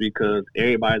happen just because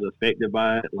everybody's affected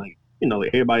by it. Like,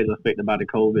 everybody's affected by the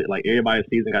COVID. Like, everybody's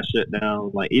season got shut down.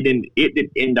 Like, it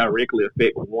did indirectly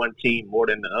affect one team more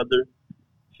than the other.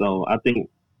 So I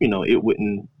think, it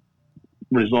wouldn't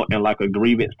result in like a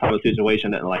grievance type of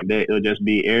situation, nothing like that. It'll just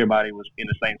be everybody was in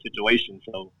the same situation.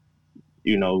 So,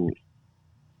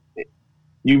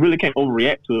 you really can't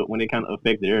overreact to it when it kind of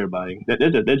affected everybody. That's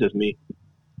just me.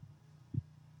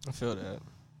 I feel that.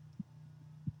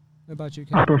 What about you,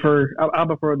 I Ken? prefer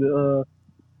the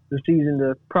the season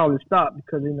to probably stop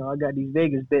because I got these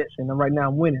Vegas bets and right now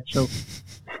I'm winning. So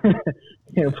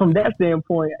from that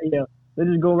standpoint, let's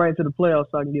just go right into the playoffs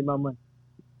so I can get my money.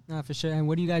 Nah, for sure. And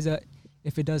what do you guys?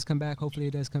 If it does come back, hopefully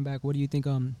it does come back. What do you think?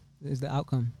 Is the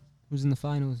outcome? Who's in the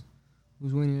finals?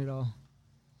 Who's winning it all?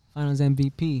 Finals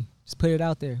MVP. Just put it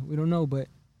out there. We don't know, but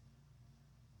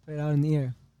put it out in the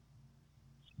air.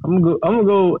 I'm gonna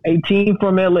go a team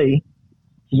from LA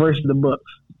versus the Bucks.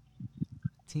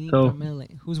 Team from LA.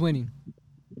 Who's winning?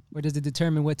 Or does it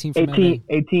determine what team from LA?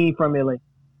 A team from LA.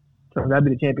 So that'd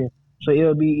be the champion. So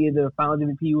it'll be either Finals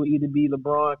MVP will either be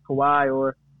LeBron,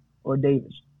 Kawhi, or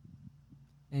Davis.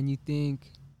 And you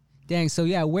think, dang, so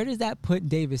yeah, where does that put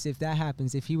Davis if that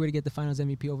happens? If he were to get the Finals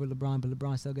MVP over LeBron, but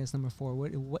LeBron still gets number 4,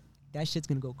 what that shit's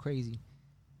gonna go crazy.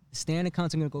 The stand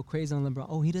accounts are gonna go crazy on LeBron.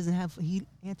 Oh, he doesn't have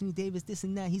Anthony Davis, this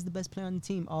and that. He's the best player on the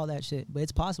team. All that shit, but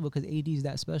it's possible because AD is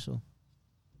that special.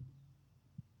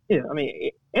 Yeah, I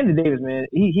mean, Anthony Davis, man,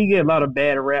 he get a lot of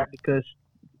bad rap because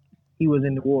he was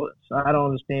in New Orleans. So I don't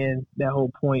understand that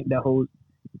whole point, that whole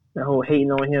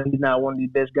hating on him. He's not one of the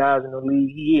best guys in the league.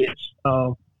 He is.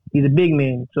 He's a big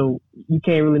man, so you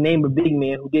can't really name a big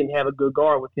man who didn't have a good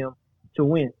guard with him to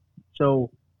win.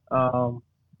 So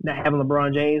not having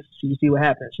LeBron James, so you see what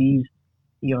happens. He's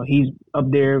up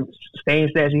there, same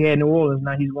stats he had in New Orleans.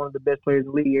 Now he's one of the best players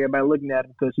in the league. Everybody looking at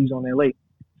him because he's on LA.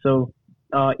 So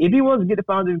if he was to get the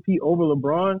Finals MVP over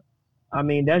LeBron, I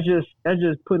mean that's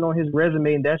just putting on his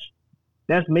resume, and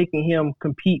that's making him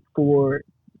compete for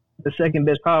the second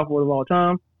best power forward of all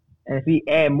time. And if he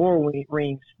add more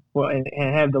rings and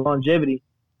have the longevity,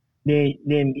 then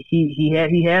he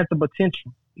has the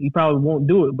potential. He probably won't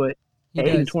do it, but at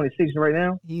age 26 right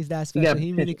now, he's that special.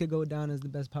 He really could go down as the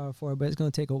best power forward, but it's going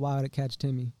to take a while to catch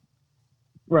Timmy.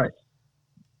 Right.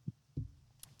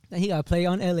 Now he got to play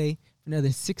on LA for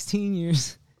another 16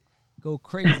 years. Go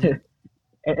crazy.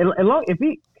 and long if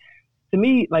he, to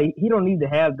me, like he don't need to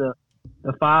have the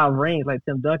 5 rings like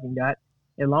Tim Duncan got.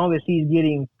 As long as he's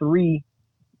getting 3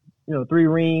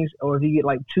 rings, or if he get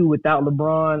like 2 without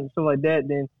LeBron and stuff like that,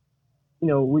 then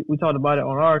we talked about it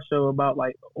on our show about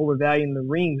like overvaluing the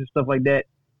rings and stuff like that.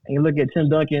 And you look at Tim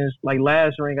Duncan's like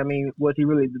last ring. I mean, was he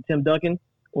really the Tim Duncan,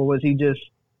 or was he just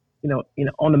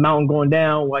on the mountain going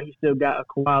down while he still got a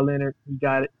Kawhi Leonard? He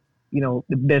got the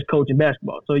best coach in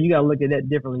basketball. So you got to look at that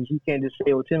differently. You can't just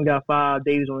say, well, Tim got 5,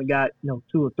 Davis only got 2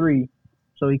 or 3,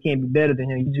 so he can't be better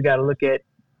than him. You just got to look at,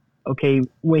 okay,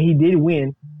 when he did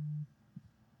win,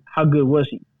 how good was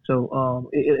he? So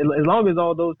as long as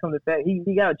all those come to fact,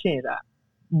 he got a chance.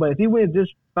 But if he wins this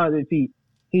Finals MVP,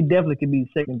 he definitely could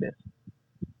be second best.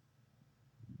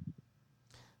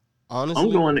 Honestly,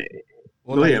 I'm going.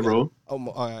 Go ahead, bro. Oh,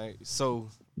 all right. So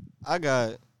I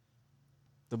got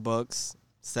the Bucks.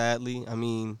 Sadly, I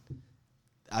mean,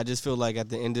 I just feel like at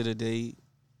the end of the day,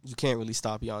 you can't really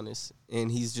stop Giannis,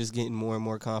 and he's just getting more and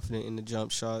more confident in the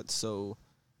jump shot. So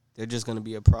they're just going to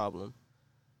be a problem.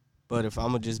 But if I'm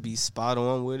going to just be spot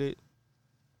on with it,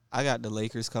 I got the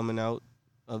Lakers coming out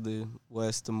of the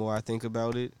West the more I think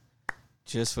about it,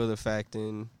 just for the fact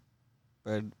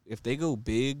but if they go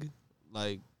big,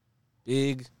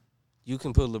 you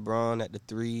can put LeBron at the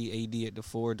 3, AD at the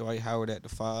 4, Dwight Howard at the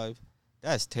 5.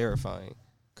 That's terrifying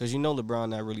because LeBron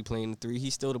not really playing the 3.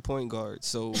 He's still the point guard.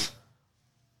 So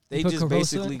they just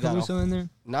basically got Caruso in there.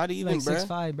 Not even, like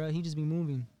 6'5", bro. He just be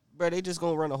moving. Bro, they just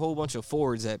gonna run a whole bunch of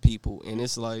forwards at people, and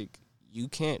it's like you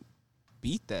can't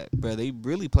beat that, bro. They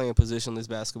really playing positionless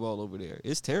basketball over there.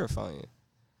 It's terrifying,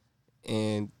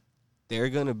 and they're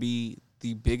gonna be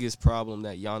the biggest problem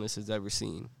that Giannis has ever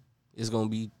seen. It's gonna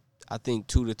be, I think,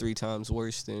 2 to 3 times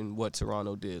worse than what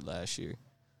Toronto did last year.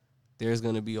 There's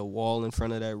gonna be a wall in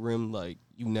front of that rim like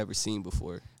you've never seen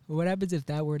before. Well, what happens if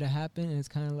that were to happen? And it's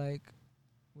kind of like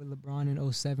with LeBron in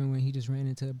 2007 when he just ran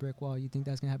into a brick wall. You think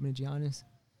that's gonna happen to Giannis?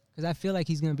 Because I feel like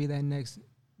he's going to be that next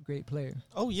great player.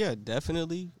 Oh, yeah,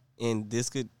 definitely. And this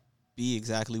could be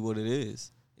exactly what it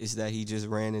is. It's that he just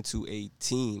ran into a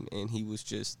team, and he was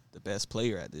just the best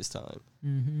player at this time.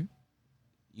 Mm-hmm.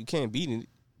 You can't beat it.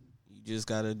 You just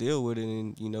got to deal with it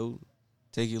and,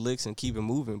 take your licks and keep it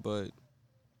moving. But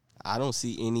I don't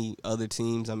see any other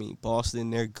teams. I mean, Boston,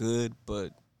 they're good,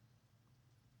 but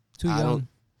too young, in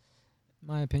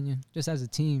my opinion, just as a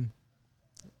team.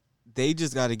 They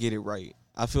just got to get it right.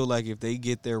 I feel like if they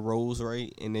get their roles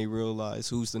right and they realize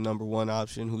who's the number 1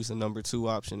 option, who's the number 2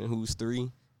 option, and who's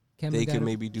 3, they can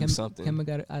maybe do something.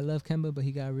 I love Kemba, but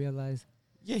he got to realize.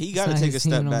 Yeah, he got to take a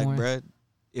step back, Brad.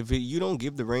 If you don't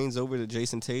give the reins over to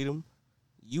Jason Tatum,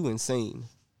 you insane.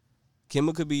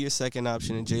 Kemba could be your second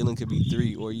option and Jalen could be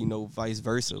 3, or, vice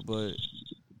versa. But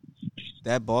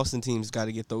that Boston team's got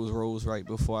to get those roles right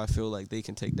before I feel like they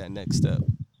can take that next step.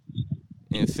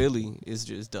 and Philly is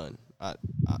just done.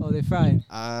 Oh, they fried.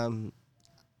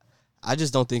 I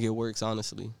just don't think it works,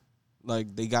 honestly.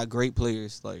 Like, they got great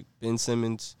players, like Ben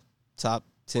Simmons, top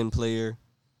 10 player,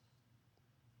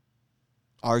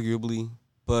 arguably,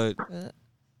 but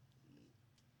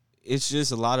it's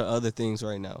just a lot of other things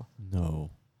right now.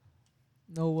 No.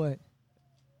 No what?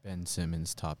 Ben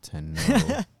Simmons top 10.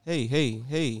 No. Hey.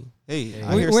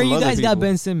 I Where hear some you other guys got people.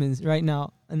 Ben Simmons right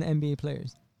now in the NBA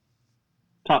players?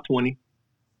 Top 20.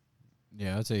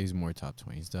 Yeah, I'd say he's more top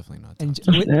 20. He's definitely not top And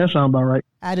 20. with, That sounds about right.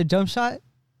 add a jump shot.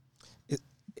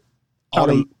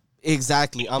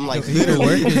 Exactly. I'm like, He can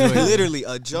work his way. literally,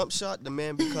 a jump shot, the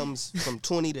man becomes from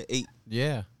 20 to 8.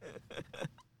 Yeah,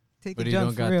 Take but a he jump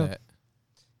don't for got real. that.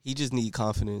 He just need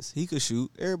confidence. He could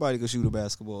shoot. Everybody could shoot a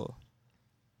basketball.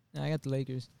 Nah, I got the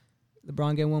Lakers.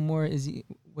 LeBron get one more.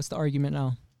 What's the argument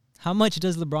now? How much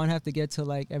does LeBron have to get to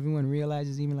like everyone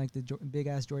realizes, even like the big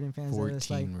ass Jordan fans, that it's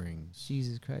like 14 rings.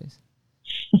 Jesus Christ.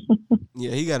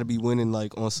 Yeah, he got to be winning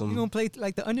like on You some. gonna play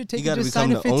like the Undertaker? He gotta just signed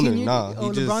become a the 15 owner. year. Nah, oh,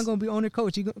 he LeBron just- gonna be owner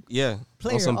coach. Yeah,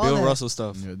 player, on some all Bill that. Russell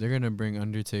stuff. Yeah, they're gonna bring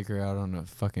Undertaker out on a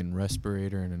fucking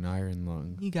respirator and an iron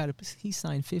lung. He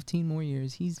signed 15 more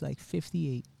years. He's like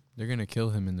 58. They're gonna kill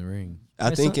him in the ring.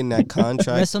 I think in that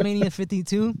contract, WrestleMania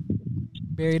 52,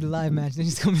 buried alive match. They're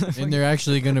just gonna be like, And they're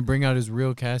actually gonna bring out his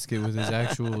real casket with his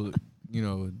actual,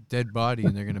 dead body,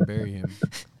 and they're gonna bury him.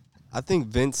 I think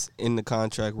Vince in the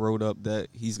contract wrote up that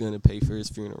he's gonna pay for his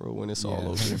funeral when it's all Yeah,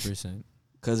 over. 100%.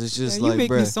 Because it's just you like, make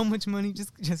me bruh, so much money.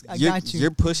 Just I you're, got you.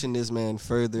 you're pushing this man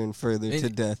further and further to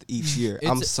It- death each year. it's-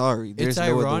 I'm sorry. There's It's no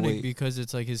other ironic way. because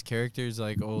it's like his character is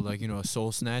like, a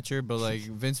soul snatcher, but like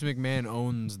Vince McMahon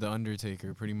owns the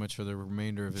Undertaker pretty much for the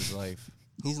remainder of his life.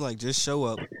 He's like, just show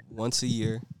up once a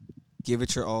year, give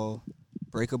it your all,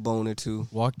 break a bone or two.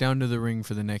 Walk down to the ring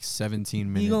for the next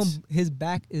 17 minutes. His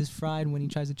back is fried when he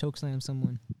tries to chokeslam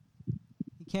someone.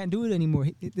 He can't do it anymore.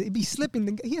 He'd be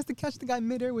slipping. He has to catch the guy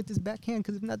midair with his backhand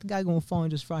because if not, the guy gonna fall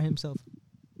and just fry himself.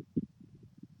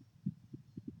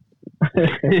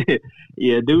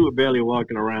 Yeah, dude barely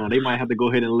walking around. They might have to go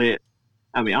ahead and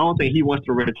I don't think he wants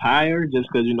to retire just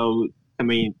because,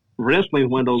 wrestling is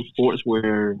one of those sports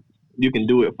where you can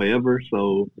do it forever.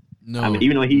 So, No,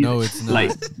 even though he's no, it's not.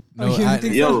 like, No, Oh, you don't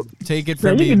think yo, take it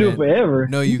Man, from you me, can do man. it forever.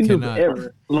 No, you can do it cannot.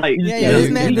 forever. Like, Yeah. Yeah, This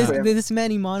you man, cannot. this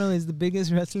Manny Mano is the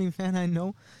biggest wrestling fan I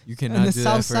know You on cannot the do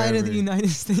south that side of the forever. United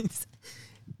States.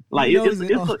 like He it's knows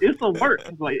it all. it's a work.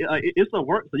 It's a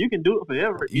work, so you can do it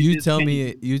forever. You just tell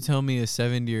can't- me a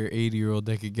 70 or 80-year-old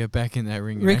that could get back in that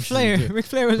ring. and Ric actually Flair. do it. Ric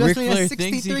Flair was Ric wrestling Flair at thinks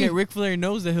he 63. can. Ric Flair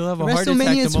knows that he'll have a heart attack WrestleMania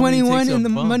the moment he 21 takes a in the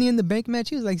bump. Money in the Bank match,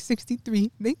 he was like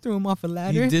 63. They threw him off a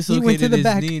ladder. He went to dislocated the his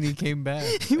back. knee and he came back.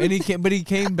 He and he came, but he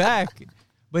came back.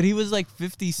 But he was like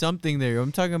 50 something there.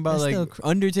 I'm talking about That's like still cr-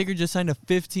 Undertaker just signed a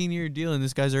 15-year deal and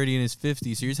this guy's already in his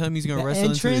 50s. So you're telling me he's gonna wrestle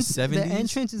into his 70s? The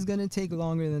entrance is gonna take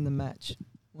longer than the match.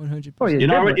 100%. Oh, yeah.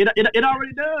 It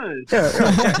already does.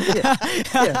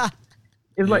 Yeah.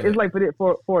 It's like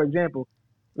for example,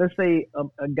 let's say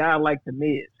a guy like the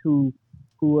Miz who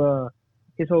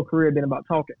his whole career been about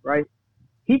talking, right?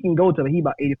 He can go till he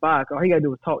about 85. All he gotta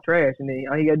do is talk trash, and then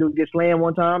all he gotta do is get slammed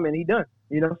one time, and he done.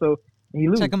 So he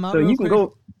loses. Check him out So real you can quick.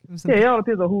 go. Yeah, it all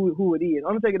depends on who it is.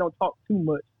 Undertaker don't talk too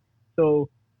much, so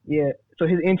yeah. So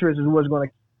his interest is what's gonna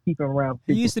keep him around.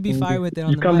 He used to be people. fired with it on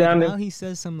You the come mic. down Now there. he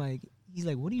says some like, he's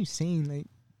like, what are you saying? Like,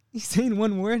 he's saying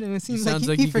one word and it seems sounds like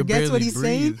like he he could forgets what barely he's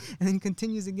saying breathe. and then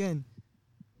continues again.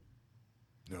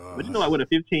 But like with a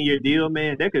 15-year deal,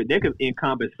 man, that could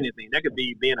encompass anything. That could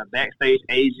be being a backstage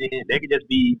agent. That could just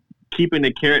be keeping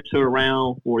the character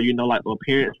around for like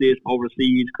appearances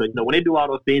overseas. Because when they do all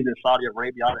those things in Saudi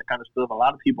Arabia, all that kind of stuff, a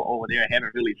lot of people over there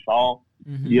haven't really saw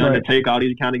Mhm. the Undertaker, all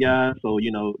these kind of guys. So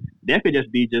that could just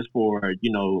be just for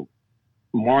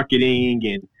marketing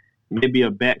and maybe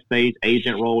a backstage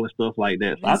agent role and stuff like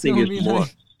that. So I It's think gonna it's be more.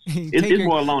 like, hey, It's Taker,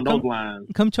 more along those come- lines.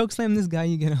 Come choke slam this guy,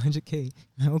 you get 100K.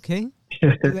 Okay?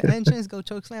 The entrance, go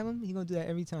choke slam him. He gonna do that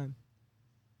every time.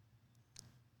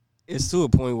 It's to a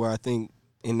point where I think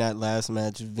in that last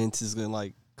match, Vince is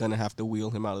gonna have to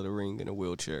wheel him out of the ring in a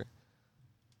wheelchair.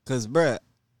 Cause, bruh,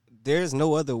 there's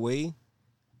no other way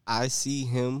I see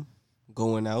him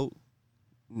going out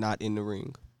not in the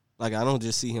ring. Like, I don't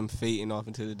just see him fading off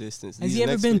into the distance. Has These he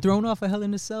ever next been few- thrown off a Hell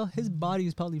in a Cell? His body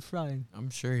is probably fried. I'm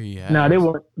sure he has. Nah, they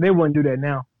wouldn't do that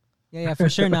now. Yeah, for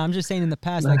sure. Now I'm just saying in the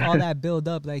past, like all that build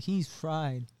up, like he's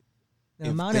fried. The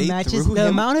If amount of they matches, threw the him-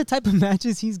 amount of type of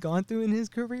matches he's gone through in his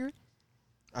career.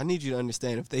 I need you to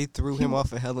understand, if they threw him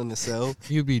off a Hell in a Cell,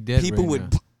 He'd be dead people right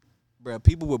would, now. bruh,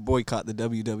 people would boycott the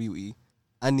WWE.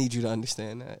 I need you to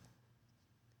understand that.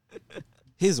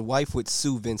 His wife would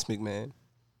sue Vince McMahon.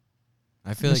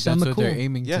 I feel like Michelle that's what they're McCool.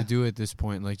 aiming Yeah. to do at this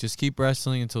point. Like, just keep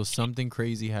wrestling until something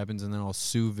crazy happens, and then I'll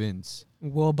sue Vince.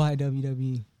 We'll buy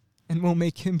WWE, and we'll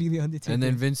make him be the Undertaker. And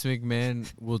then Vince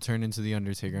McMahon will turn into the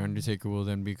Undertaker. Undertaker will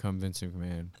then become Vince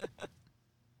McMahon.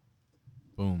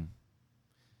 Boom.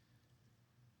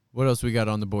 What else we got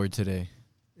on the board today?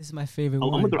 This is my favorite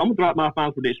I'm one. gonna drop my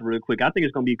final prediction real quick. I think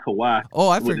it's gonna be Kawhi Oh,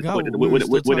 I with forgot. the, we were with,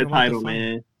 still with the talking about title, final.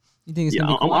 man. You think it's Yeah,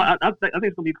 gonna be Kawhi? I think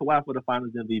it's gonna be Kawhi for the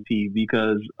Finals MVP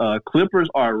because Clippers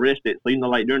are rested. So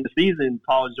like during the season,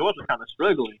 Paul George was kind of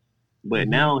struggling, but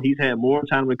now he's had more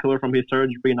time to recover from his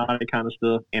surgery and all that kind of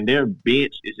stuff. And their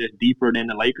bench is just deeper than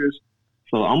the Lakers.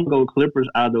 So I'm gonna go Clippers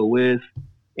out of the West.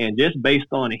 And just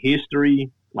based on history,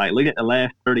 like look at the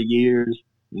last 30 years,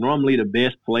 normally the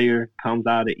best player comes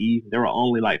out of the East. There are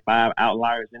only like 5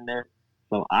 outliers in there.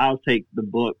 So I'll take the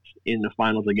Bucks in the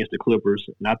finals against the Clippers,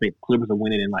 and I think Clippers are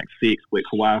winning in like 6 with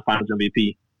Kawhi Finals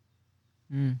MVP.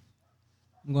 I'm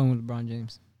going with LeBron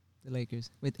James, the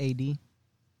Lakers with AD.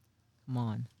 Come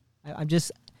on, I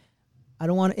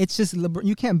don't want. It's just LeBron.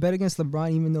 You can't bet against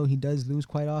LeBron, even though he does lose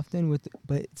quite often.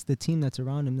 But it's the team that's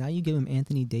around him. Now you give him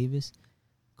Anthony Davis.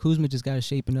 Kuzma just got to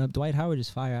shaping up. Dwight Howard is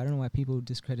fire. I don't know why people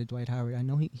discredit Dwight Howard. I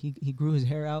know he grew his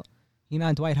hair out. He's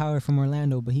not Dwight Howard from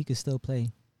Orlando, but he could still play.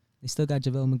 They still got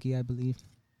JaVale McGee, I believe.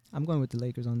 I'm going with the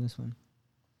Lakers on this one.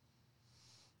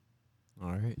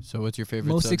 All right. So what's your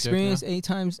favorite Most subject experience, now? 8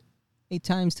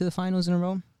 times to the finals in a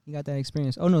row. You got that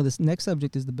experience. Oh, no, this next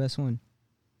subject is the best one.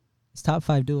 It's top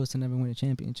 5 duos to never win a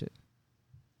championship.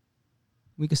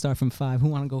 We could start from 5. Who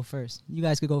want to go first? You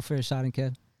guys could go first, Shot and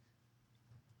Kev.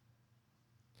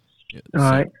 Yeah, All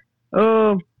right.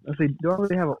 Let's see. Do I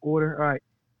really have an order? All right.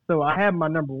 So I have my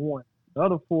number 1. The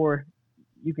other 4,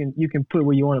 you can put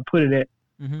where you want to put it at.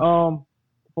 Mhm.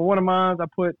 For one of mine, I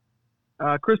put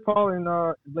Chris Paul and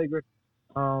Blake Griffin.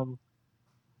 To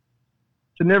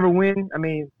never win. I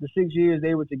mean, the 6 years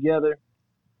they were together,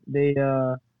 they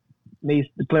made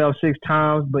the playoffs 6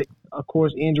 times, but of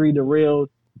course injury derailed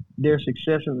their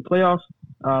success in the playoffs.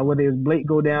 Whether it was Blake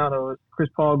go down or Chris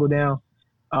Paul go down,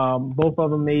 both of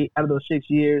them made out of those 6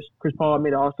 years. Chris Paul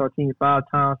made the All-Star team 5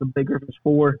 times, and Blake Griffin's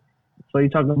 4. So you're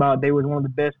talking about they was one of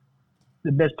the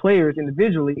best players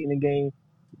individually in the game,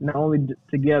 not only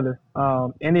together.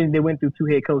 And then they went through 2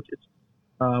 head coaches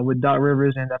with Doc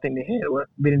Rivers, and I think they had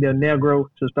Benny Del Negro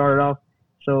to start it off.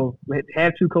 So they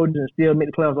had 2 coaches and still made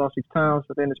the playoffs all 6 times.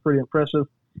 So I think it's pretty impressive.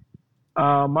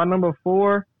 My number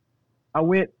 4, I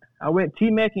went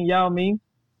T-Mac and Yao Ming.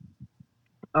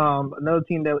 Another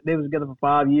team that they was together for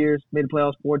 5 years, made the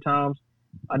playoffs 4 times.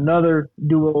 Another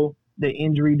duo that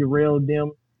injury derailed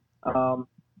them. I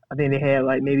think they had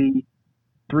like maybe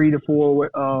 3 to 4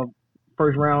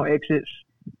 first round exits.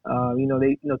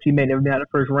 T-Mac never been out of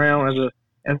the first round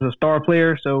as a star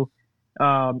player. So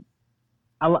I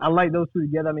like those 2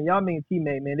 together. I mean, Yao Ming and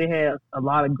T-Mac, man, they had a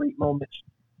lot of great moments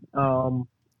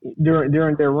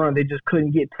during their run. They just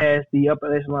couldn't get past the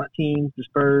upper echelon teams, the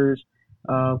Spurs.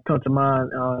 Come to mind.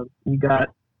 You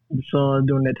got the Suns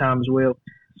during that time as well.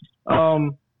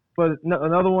 But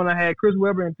another one I had Chris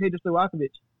Webber and Peja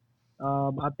Stojakovic.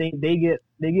 I think they get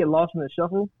lost in the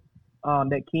shuffle.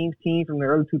 That Kings team from the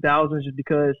early 2000s, just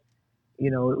because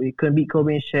they couldn't beat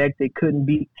Kobe and Shaq, they couldn't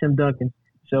beat Tim Duncan.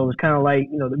 So it was kind of like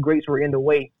the greats were in the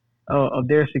way of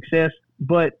their success.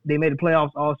 But they made the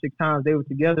playoffs all 6 times they were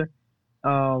together,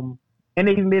 and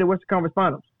they even made the Western Conference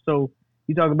Finals. So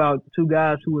you talk about 2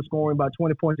 guys who were scoring about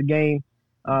 20 points a game.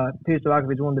 Peja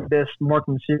Stojakovic is one of the best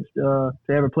marksmanship to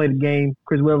ever play the game.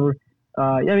 Chris Webber,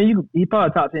 he's probably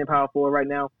a top 10 power forward right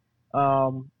now.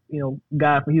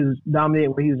 Guy he was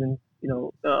dominant when he was in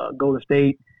Golden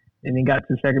State, and then got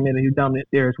to Sacramento. He was dominant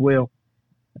there as well.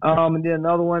 And then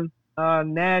another one,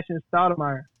 Nash and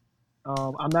Stoudemire.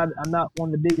 I'm not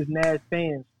one of the biggest Nash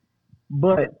fans,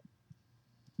 but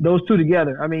those 2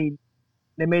 together, I mean,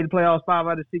 they made the playoffs 5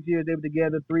 out of 6 years they were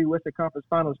together, 3 Western Conference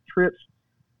Finals trips,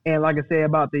 and like I said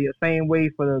about the same way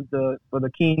for the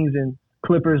Kings and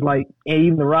Clippers, and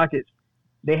even the Rockets,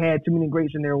 they had too many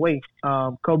greats in their way.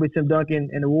 Kobe, Tim Duncan,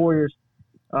 and the Warriors,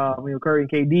 Curry and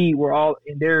KD were all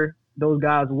in those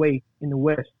guys' way in the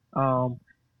West. And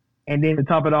then to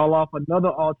top it all off, another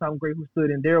all-time great who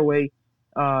stood in their way.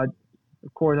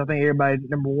 Of course, I think everybody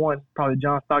number 1 probably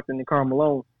John Stockton and Karl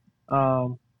Malone.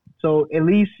 So at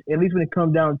least when it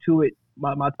comes down to it,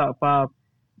 my top 5,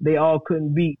 they all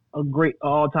couldn't beat a great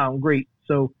all-time great.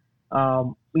 So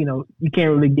you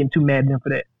can't really get too mad at them for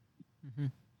that. Mm-hmm.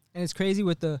 And it's crazy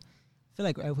I feel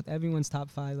like with everyone's top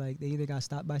 5, like they either got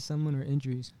stopped by someone or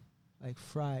injuries, like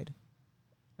fried.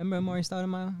 Remember Amari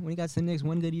Stoudemire when he got to the Knicks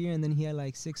 1 good year, and then he had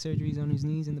like 6 surgeries on his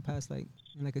knees in the past in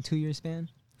a 2-year span,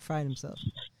 fried himself.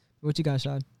 What you got,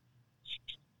 Shad?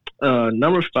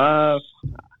 Number 5,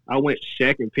 I went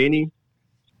Shaq and Penny.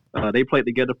 They played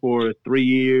together for 3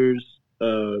 years.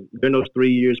 During those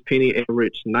 3 years, Penny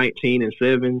averaged 19 and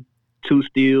 7, 2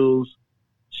 steals.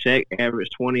 Shaq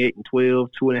averaged 28 and 12,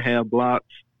 2.5 blocks.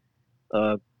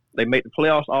 They made the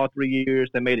playoffs all 3 years.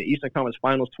 They made the Eastern Conference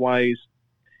Finals twice.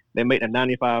 They made the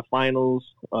 '95 Finals.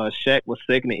 Shaq was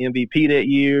second in MVP that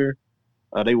year.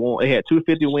 They had 2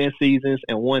 50-win seasons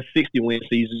and 1 60-win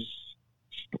season.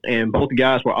 And both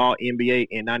guys were all NBA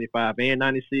in '95 and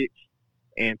 '96.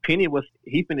 And Penny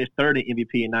finished third in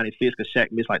MVP in '96 because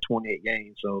Shaq missed like 28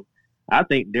 games. So I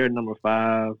think they're number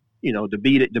 5. You know,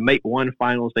 to make one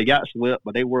finals. They got swept,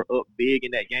 but they were up big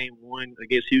in that game 1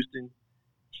 against Houston.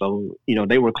 So, you know,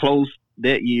 they were close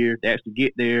that year to actually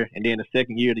get there, and then the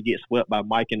second year to get swept by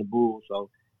Mike and the Bulls.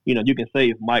 So, you know, you can say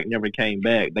if Mike never came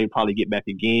back, they'd probably get back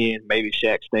again. Maybe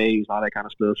Shaq stays, all that kind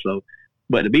of stuff. So,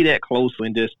 but to be that close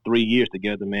in just 3 years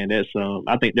together, man, that's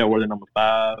I think they're worth number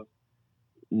 5.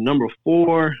 Number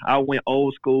 4, I went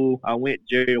old school. I went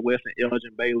Jerry West and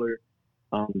Elgin Baylor.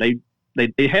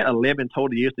 They had 11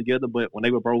 total years together, but when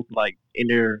they were both like in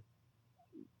their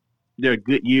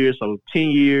good years, so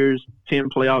 10 years, 10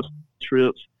 playoff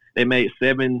trips, they made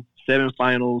seven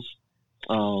finals,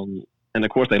 and of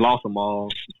course they lost them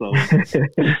all. So you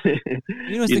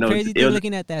know what's the crazy thing?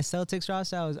 Looking at that Celtics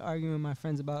roster, I was arguing with my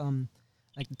friends about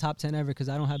like the top 10 ever because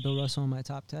I don't have Bill Russell on my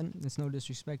top 10. It's no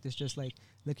disrespect. It's just like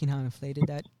looking how inflated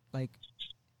that like.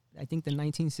 I think the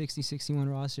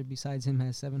 1960-61 roster, besides him,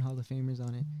 has 7 Hall of Famers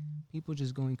on it. People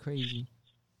just going crazy.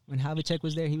 When Havlicek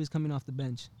was there, he was coming off the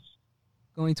bench,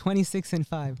 going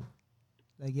 26-5.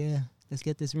 Like, yeah, let's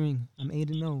get this ring. I'm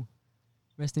 8-0.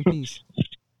 Rest in peace.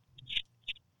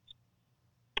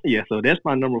 Yeah, so that's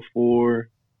my number 4.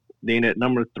 Then at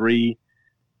number 3,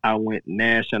 I went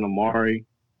Nash and Amari.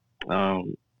 I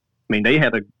mean, they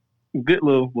had a good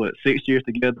little 6 years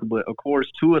together, but of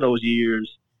course, 2 of those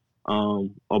years.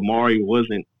 Amari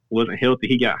wasn't healthy.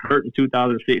 He got hurt in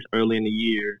 2006 early in the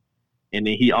year, and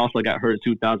then he also got hurt in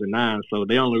 2009. So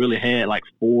they only really had like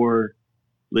 4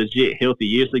 legit healthy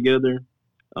years together.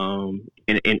 And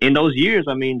in those years,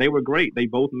 I mean, they were great. They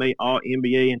both made All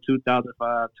NBA in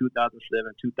 2005,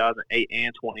 2007, 2008,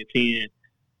 and 2010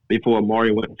 before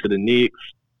Amari went to the Knicks.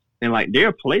 And like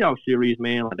their playoff series,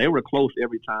 man, like they were close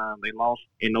every time. They lost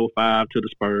in 05 to the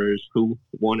Spurs, who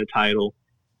won the title.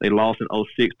 They lost in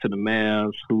 06 to the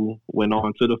Mavs, who went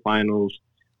on to the finals.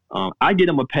 I give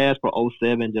them a pass for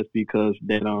 07 just because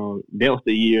that was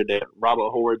the year that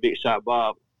Robert Horry, Big Shot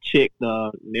Bob, checked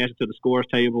Nash to the scores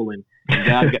table, and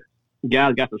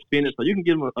guys got suspended. So you can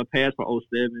give them a pass for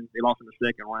 07. They lost in the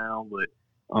second round, but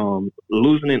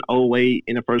losing in 08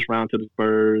 in the first round to the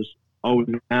Spurs.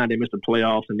 09 they missed the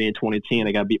playoffs, and then 2010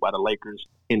 they got beat by the Lakers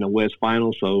in the West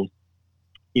Finals. So,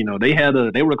 you know, they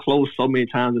were close so many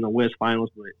times in the West Finals,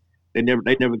 but they never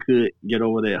could get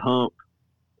over that hump.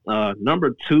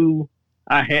 Number 2,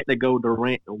 I had to go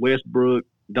Durant and Westbrook.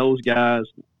 Those guys,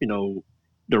 you know,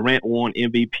 Durant won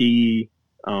MVP,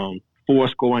 4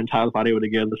 scoring titles while they were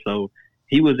together. So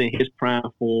he was in his prime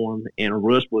form, and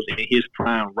Russ was in his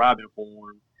prime Robin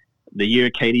form. The year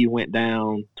KD went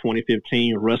down,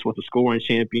 2015, Russ was the scoring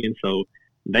champion. So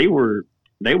they were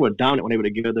dominant when they were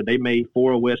together. They made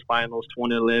 4 West Finals,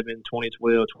 2011,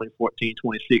 2012, 2014,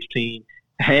 2016.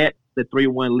 Had the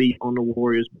 3-1 lead on the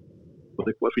Warriors, but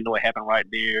of course we know what happened right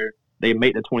there. They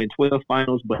made the 2012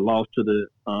 Finals, but lost to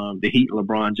the Heat,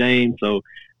 LeBron James. So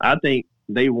I think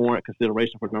they warrant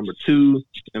consideration for number 2.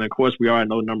 And of course we already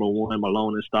know number 1,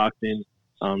 Malone and Stockton.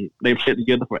 They played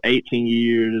together for 18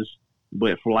 years,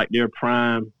 but for like their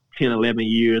prime 10, 11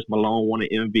 years, Malone won an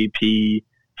MVP.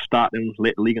 Stockton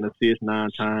led the league in assists 9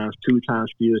 times, 2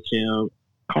 times steal champ.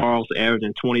 Carl was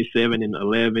averaging 27 and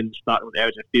 11. Stockton was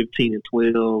averaging 15 and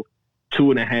 12,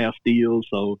 2.5 steals.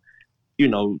 So, you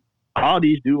know, all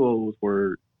these duos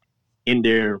were in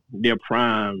their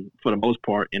prime for the most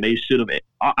part, and they should have.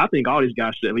 I think all these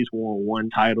guys should at least won 1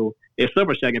 title, except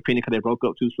for Shaq and Penny because they broke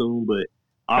up too soon. But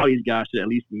all these guys should at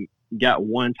least got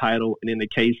 1 title. And in the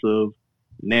case of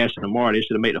Nash and Amari, they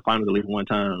should have made the finals at least 1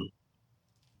 time.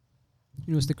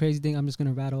 You know what's the crazy thing? I'm just going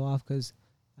to rattle off because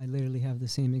I literally have the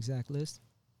same exact list.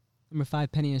 Number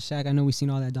 5, Penny and Shaq. I know we've seen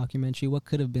all that documentary. What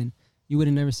could have been? You would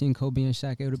have never seen Kobe and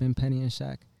Shaq. It would have been Penny and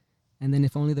Shaq. And then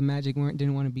if only the Magic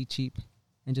didn't want to be cheap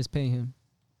and just pay him.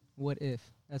 What if?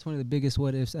 That's one of the biggest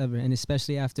what ifs ever. And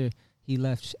especially after he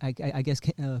left, I guess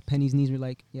Penny's knees were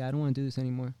like, yeah, I don't want to do this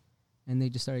anymore. And they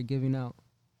just started giving out.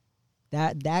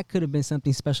 That could have been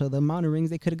something special. The amount of rings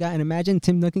they could have gotten. Imagine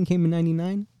Tim Duncan came in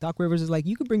 99. Doc Rivers is like,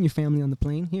 you could bring your family on the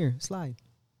plane. Here, slide.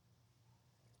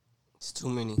 It's too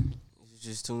many. It's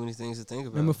just too many things to think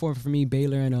about. Number 4 for me,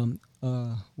 Baylor and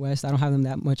West. I don't have them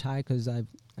that much high because I've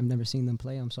never seen them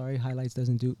play. I'm sorry, highlights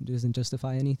doesn't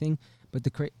justify anything. But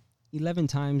 11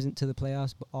 times into the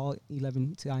playoffs, but all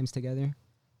 11 times together,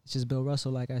 it's just Bill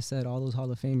Russell. Like I said, all those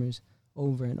Hall of Famers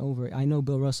over and over. I know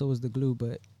Bill Russell was the glue,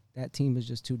 but that team was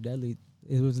just too deadly.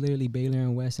 It was literally Baylor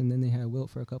and West, and then they had Wilt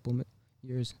for a couple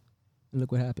years, and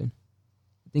look what happened.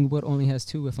 I think Wilt only has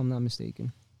 2, if I'm not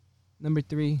mistaken. Number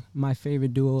 3, my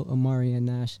favorite duo, Amari and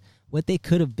Nash. What they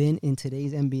could have been in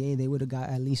today's NBA, they would have got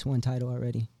at least 1 title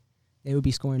already. They would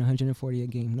be scoring 140 a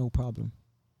game, no problem.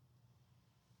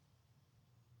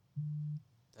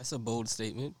 That's a bold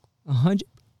statement. 100.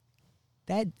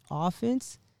 That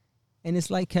offense, and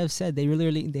it's like Kev said, they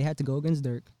had to go against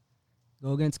Dirk,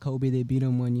 go against Kobe. They beat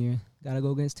him 1 year. Got to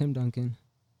go against Tim Duncan,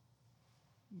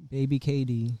 baby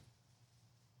KD.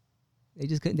 They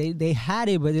just couldn't. They had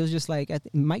it, but it was just like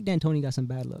Mike D'Antoni got some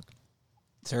bad luck.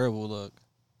 Terrible luck.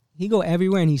 He go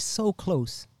everywhere, and he's so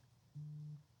close.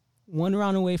 1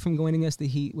 round away from going against the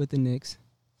Heat with the Knicks.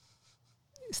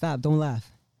 Stop, don't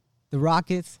laugh. The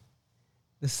Rockets,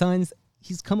 the Suns,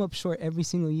 he's come up short every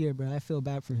single year, bro. I feel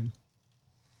bad for him.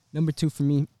 Number 2 for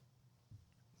me,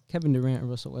 Kevin Durant and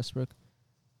Russell Westbrook.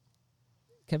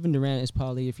 Kevin Durant is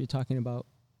probably, if you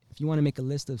want to make a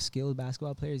list of skilled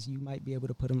basketball players, you might be able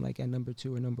to put him like at number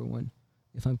 2 or number 1,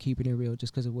 if I'm keeping it real,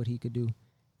 just because of what he could do.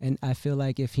 And I feel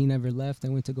like if he never left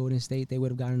and went to Golden State, they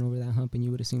would have gotten over that hump, and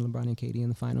you would have seen LeBron and KD in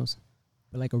the finals.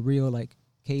 But like a real, like,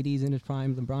 KD's in his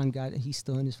prime, he's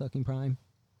still in his fucking prime.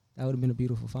 That would have been a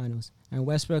beautiful finals. And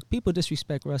Westbrook, people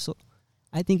disrespect Russell.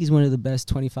 I think he's one of the best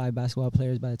 25 basketball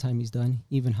players by the time he's done,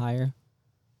 even higher.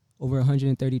 Over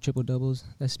 130 triple-doubles.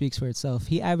 That speaks for itself.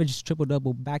 He averaged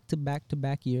triple-double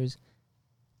back-to-back-to-back years.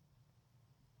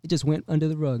 It just went under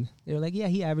the rug. They were like, yeah,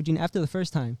 he averaging. After the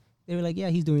first time, they were like, yeah,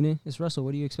 he's doing it. It's Russell.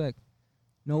 What do you expect?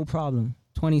 No problem.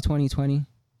 20.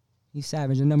 He's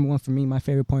savage. The number 1 for me, my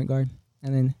favorite point guard.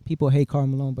 And then people hate Karl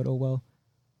Malone, but oh well.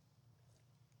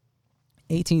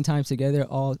 18 times together,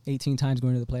 all 18 times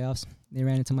going to the playoffs. They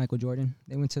ran into Michael Jordan.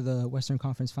 They went to the Western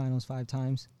Conference Finals 5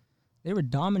 times. They were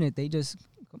dominant.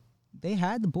 They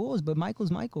had the Bulls, but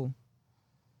Michael's Michael.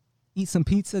 Eat some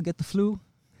pizza, get the flu,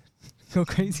 go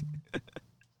crazy.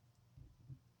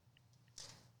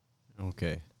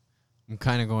 Okay. I'm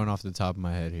kind of going off the top of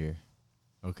my head here.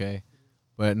 Okay?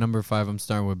 But at number 5, I'm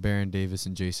starting with Baron Davis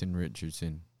and Jason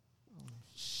Richardson.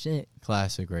 Shit.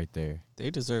 Classic right there.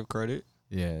 They deserve credit.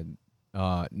 Yeah.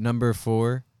 Number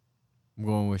 4, I'm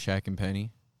going with Shaq and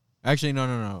Penny. Actually,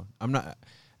 no. I'm not.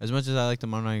 As much as I like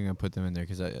them, I'm not even going to put them in there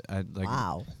because I like.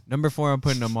 Wow. Number 4, I'm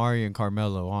putting Amari and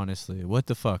Carmelo, honestly. What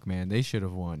the fuck, man? They should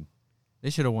have won. They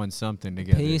should have won something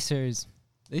together. Pacers.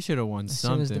 They should have won That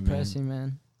something, shit was depressing,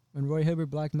 man. When Roy Hibbert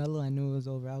blocked Melo, I knew it was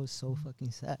over. I was so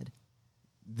fucking sad.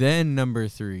 Then number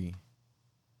 3,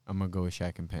 I'm going to go with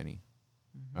Shaq and Penny.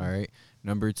 Mm-hmm. All right.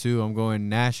 Number 2, I'm going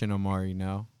Nash and Amari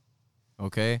now.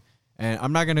 Okay. And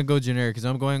I'm not going to go generic because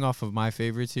I'm going off of my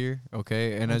favorites here.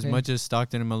 Okay. And as much as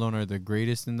Stockton and Malone are the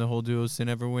greatest in the whole duos to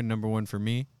ever win, number 1 for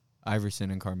me,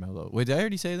 Iverson and Carmelo. Wait, did I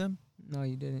already say them? No,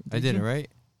 you didn't. I didn't, right?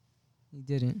 You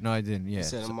didn't. No, I didn't. Yeah. You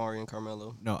said Amari and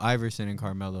Carmelo. No, Iverson and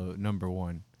Carmelo, number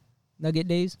 1. Nugget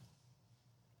days.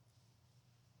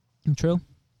 True.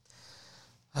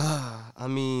 I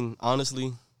mean,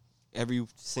 honestly, every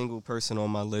single person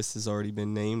on my list has already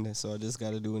been named, so I just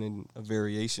got to do it in a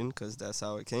variation because that's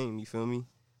how it came. You feel me?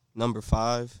 Number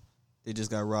 5, they just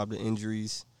got robbed of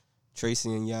injuries.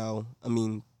 Tracy and Yao. I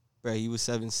mean, bro, he was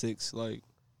 7'6". Like,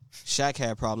 Shaq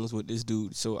had problems with this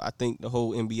dude, so I think the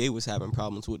whole NBA was having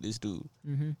problems with this dude.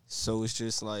 Mm-hmm. So it's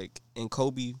just like, and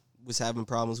Kobe was having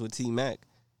problems with T-Mac.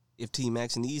 If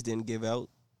T-Mac's knees didn't give out,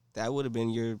 that would have been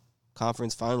your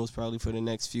conference finals probably for the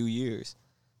next few years,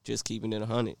 just keeping it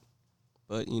 100.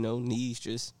 But, knees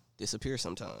just disappear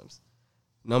sometimes.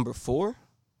 Number 4,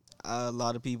 a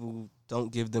lot of people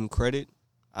don't give them credit.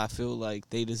 I feel like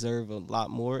they deserve a lot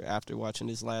more after watching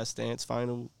this Last Dance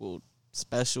final, well,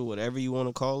 special, whatever you want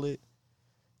to call it.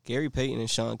 Gary Payton and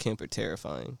Shawn Kemp are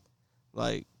terrifying.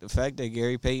 Like, the fact that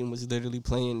Gary Payton was literally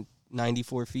playing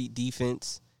 94 feet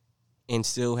defense and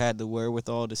still had the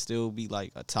wherewithal to still be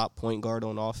like a top point guard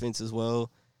on offense as well.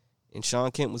 And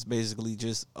Shawn Kemp was basically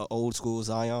just an old school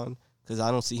Zion because I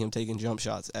don't see him taking jump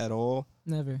shots at all.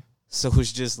 Never. So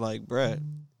it's just like, bruh,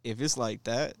 if it's like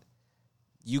that,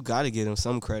 you got to give him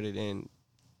some credit. And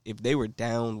if they were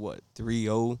down,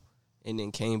 3-0, and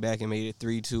then came back and made it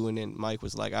 3-2, and then Mike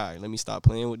was like, all right, let me stop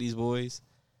playing with these boys.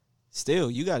 Still,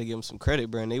 you got to give them some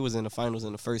credit, bruh. And they was in the finals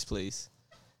in the first place.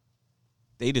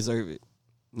 They deserve it.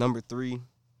 Number 3,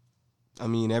 I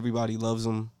mean, everybody loves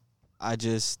them. I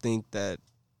just think that,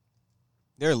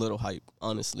 they're a little hype,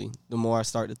 honestly. The more I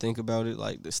start to think about it,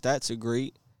 like, the stats are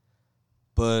great,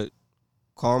 but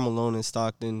Karl Malone and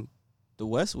Stockton, the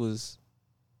West was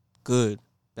good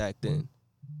back then.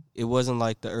 It wasn't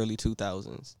like the early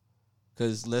 2000s.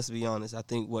 Because let's be honest, I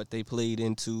think they played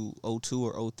into 02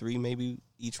 or 03, maybe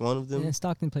each one of them. Yeah,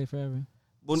 Stockton played forever.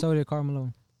 Well, So did Karl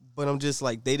Malone. But I'm just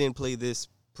like, they didn't play this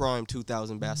prime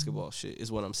 2000 basketball shit,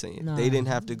 is what I'm saying. Nah, they didn't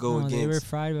have to go They were against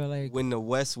fried by like. when the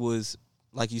West was,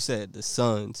 like you said, the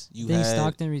Suns. I You think had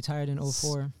Stockton retired in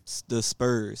 04. the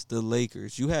Spurs, the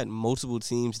Lakers. You had multiple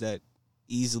teams that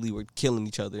easily were killing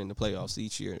each other in the playoffs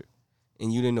each year,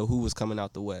 and you didn't know who was coming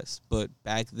out the West. But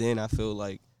back then, I feel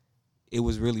like it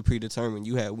was really predetermined.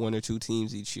 You had one or two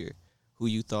teams each year who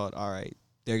you thought, all right,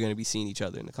 they're going to be seeing each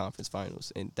other in the conference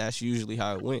finals, and that's usually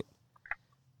how it went.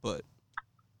 But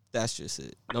that's just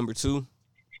it. Number 2,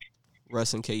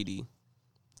 Russ and KD.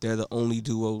 They're the only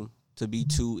duo to be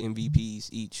 2 MVPs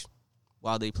each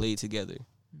while they played together.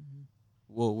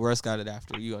 Well, Russ got it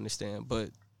after, you understand. But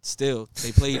still,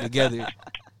 they played together,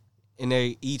 and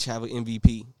they each have an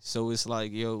MVP. So it's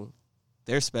like, yo,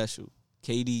 they're special.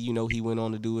 KD, he went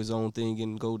on to do his own thing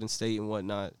in Golden State and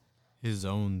whatnot. His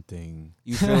own thing.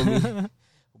 You feel me?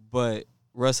 But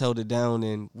Russ held it down,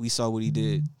 and we saw what he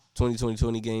did.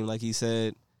 2020 game, like he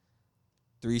said,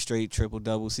 3 straight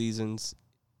triple-double seasons.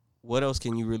 What else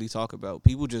can you really talk about?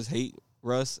 People just hate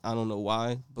Russ. I don't know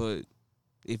why, but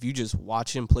if you just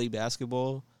watch him play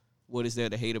basketball, what is there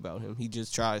to hate about him? He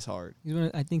just tries hard.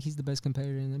 I think he's the best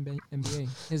competitor in the NBA.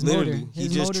 His Literally, motor. he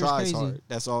His just motor tries is crazy. hard.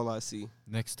 That's all I see.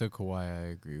 Next to Kawhi, I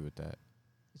agree with that.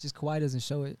 It's just Kawhi doesn't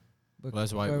show it. But Well,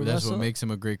 that's why. but That's what Russell, makes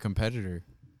him a great competitor.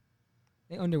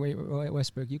 They underweight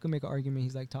Westbrook. You can make an argument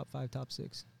he's like top 5, top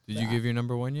 6. Did you give your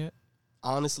number 1 yet?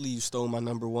 Honestly, you stole my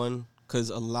number 1 because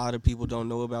a lot of people don't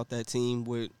know about that team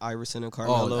with Iverson and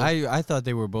Carmelo. Oh, I thought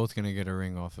they were both gonna get a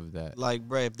ring off of that. Like,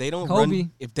 bruh, if they don't Kobe.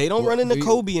 run into Wait,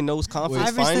 Kobe in those conference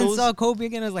Iverson finals, saw Kobe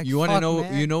again. I was like, You want to fuck, know?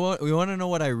 man. You know what? We want to know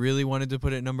what I really wanted to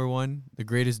put at number 1. The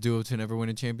greatest duo to never win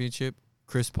a championship: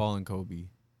 Chris Paul and Kobe.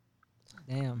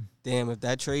 Damn. damn, if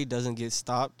that trade doesn't get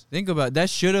stopped, Think about that.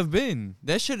 Should have been.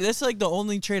 That's like the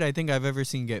only trade I think I've ever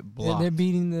seen get blocked. They're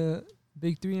beating the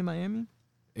Big 3 in Miami.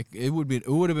 It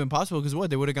would have been possible because what,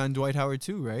 they would have gotten Dwight Howard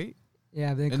too, right?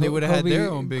 Yeah, then And they would've had their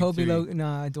own Big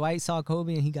 3. Dwight saw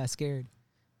Kobe and he got scared.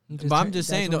 But I'm just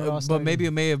saying, but maybe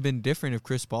it may have been different if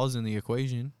Chris Paul's in the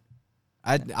equation.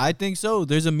 I think so.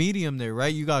 There's a medium there,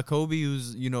 right? You got Kobe,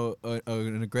 who's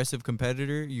an aggressive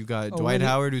competitor. You got Dwight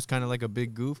Howard, who's kind of like a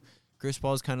big goof. Chris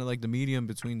Paul's kind of like the medium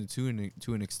between the two, and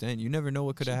to an extent. You never know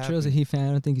what could have happened. Trill's a Heat fan.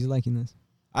 I don't think he's liking this.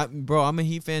 Bro, I'm a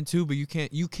Heat fan too, but you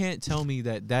can't tell me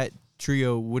that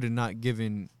trio would have not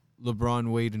given LeBron,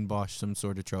 Wade, and Bosh some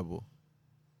sort of trouble.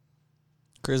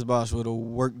 Chris Bosh would have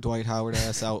worked Dwight Howard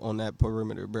ass out on that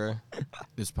perimeter, bruh.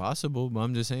 It's possible, but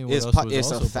I'm just saying what It's else po- was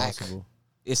it's a also fact. possible.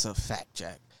 It's a fact,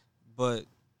 Jack. But,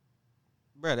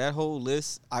 bruh, that whole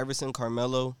list, Iverson,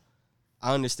 Carmelo,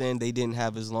 I understand they didn't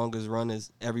have as long as run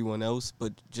as everyone else,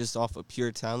 but just off of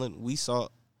pure talent, we saw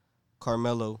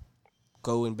Carmelo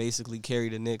go and basically carry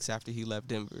the Knicks after he left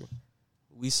Denver.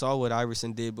 We saw what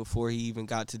Iverson did before he even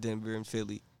got to Denver and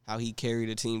Philly, how he carried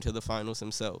a team to the finals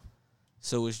himself.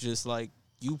 So it's just like,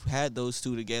 you had those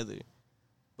two together,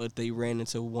 but they ran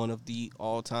into one of the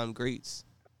all-time greats.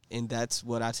 And that's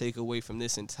what I take away from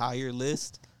this entire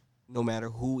list, no matter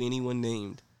who anyone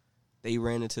named. They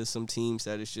ran into some teams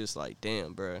that is just like,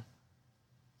 damn, bruh.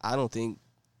 I don't think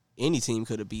any team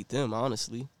could have beat them,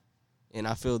 honestly. And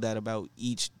I feel that about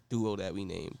each duo that we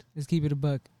named. Let's keep it a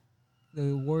buck.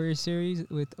 The Warriors series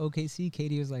with OKC,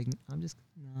 KD was like,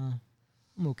 I'm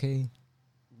okay.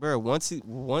 Bruh,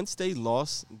 once they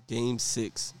lost Game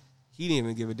 6, he didn't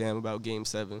even give a damn about Game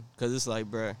 7. Because it's like,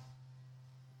 bruh,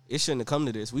 it shouldn't have come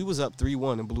to this. We was up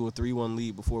 3-1 and blew a 3-1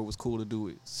 lead before it was cool to do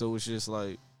it. So it's just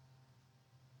like,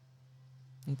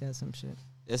 Ain't that some shit?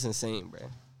 that's insane, bruh.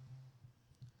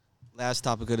 Last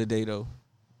topic of the day, though.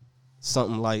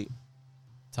 Something light.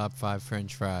 Top 5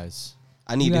 French fries.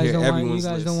 I need to hear everyone's You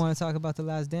guys list. don't want to talk about The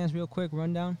Last Dance real quick?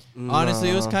 Rundown? Honestly,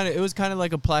 it was Nah. kind of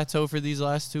like a plateau for these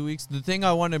last 2 weeks. The thing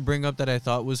I want to bring up that I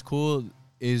thought was cool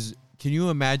is, can you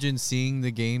imagine seeing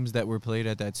the games that were played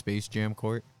at that Space Jam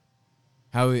court?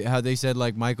 How they said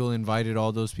like Michael invited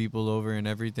all those people over and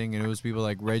everything, and it was people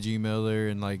like Reggie Miller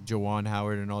and like Juwan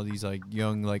Howard and all these like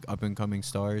young like up and coming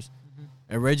stars.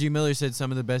 And Reggie Miller said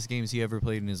some of the best games he ever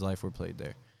played in his life were played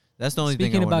there. That's the only thing I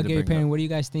Speaking wanted about to Gary bring Payton, up. what do you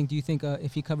guys think? Do you think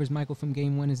if he covers Michael from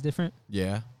Game 1 is different?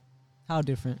 Yeah, How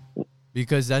different?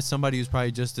 because that's somebody who's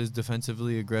probably just as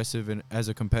defensively aggressive and as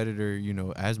a competitor,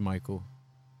 as Michael.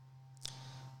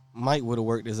 Mike would have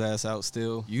worked his ass out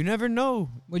still. You never know.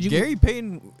 Would you Gary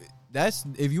Payton, that's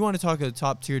if you want to talk a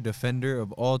top tier defender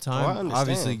of all time. understand.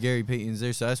 Obviously, Gary Payton's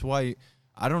there, so that's why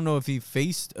I don't know if he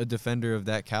faced a defender of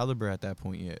that caliber at that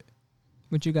point yet.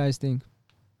 What you guys think?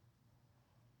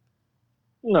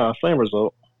 No, same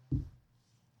result.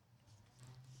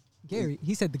 Gary,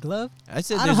 he said the glove. I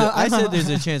said I there's don't a, know- I said there's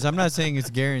a chance. I'm not saying it's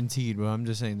guaranteed, but I'm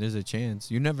just saying there's a chance.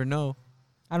 You never know.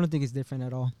 I don't think it's different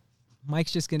at all.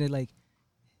 Mike's just gonna like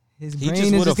his He brain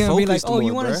just is would've just gonna be like, focused oh,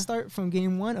 you more, want to bruh. start from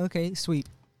game one? Okay, sweet.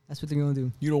 That's what they're gonna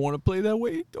do. You don't want to play that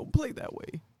way? Don't play that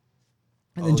way.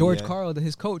 And then Oh, George yeah. Karl,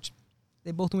 his coach,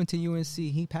 they both went to UNC.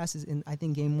 He passes in, I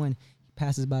think, game one. He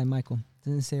passes by Michael.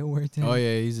 Doesn't say a word to him. Oh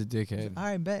yeah, he's a dickhead. All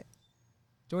right, bet.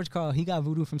 George Karl, he got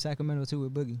voodoo from Sacramento too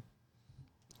with Boogie.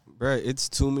 Bruh, it's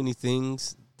too many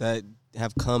things that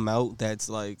have come out that's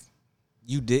like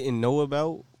you didn't know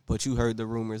about, but you heard the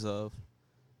rumors of.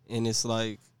 And it's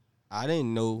like, I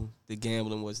didn't know the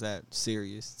gambling was that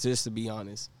serious, just to be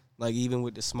honest. Like, even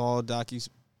with the small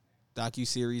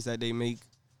docu-series that they make,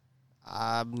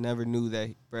 I never knew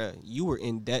that, bruh, you were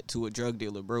in debt to a drug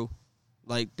dealer, bro.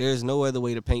 Like, there's no other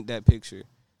way to paint that picture.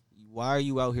 Why are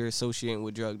you out here associating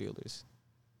with drug dealers?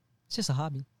 It's just a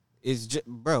hobby. It's just,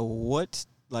 bro, what?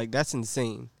 Like, that's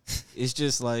insane. It's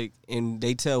just like, and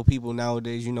they tell people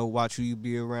nowadays, you know, watch who you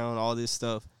be around, all this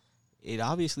stuff. It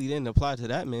obviously didn't apply to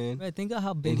that man. But think of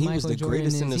how big And he Michael was the Jordan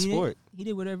greatest is. in the sport. He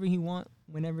did whatever he want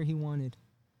whenever he wanted.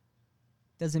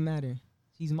 Doesn't matter.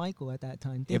 He's Michael at that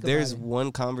time. Think If there's about it.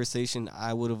 one conversation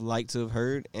I would have liked to have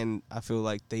heard, and I feel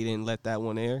like they didn't let that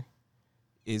one air,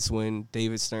 is when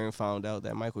David Stern found out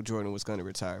that Michael Jordan was going to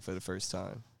retire for the first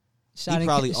time. Shot and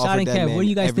probably Shot offered and that Kev, man what do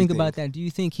you guys think everything. about that? Do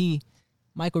you think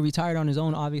Michael retired on his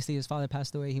own? Obviously, his father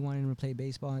passed away. He wanted him to play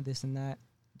baseball and this and that.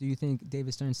 Do you think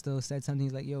David Stern still said something?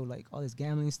 He's like, yo, like all this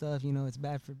gambling stuff, you know, it's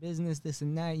bad for business, this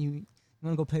and that. You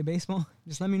want to go play baseball?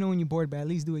 Just let me know when you're bored, but at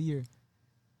least do a year.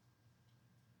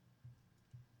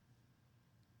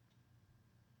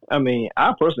 I mean,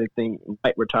 I personally think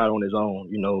Mike retired on his own.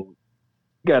 You know,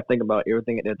 you got to think about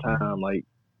everything at that time. Like,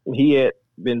 he had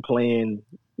been playing,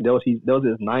 that was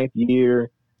his ninth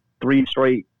year, 3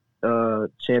 straight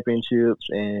championships,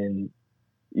 and,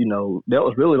 you know, that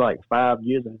was really like 5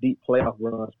 years of deep playoff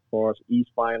runs as far as East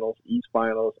Finals,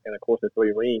 and, of course, the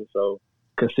 3 rings. So,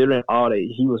 considering all that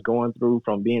he was going through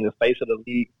from being the face of the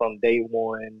league from day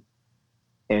one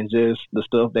and just the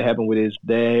stuff that happened with his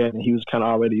dad, and he was kind of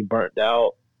already burnt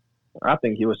out, I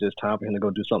think it was just time for him to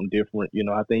go do something different. You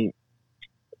know, I think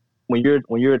when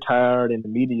you're tired in the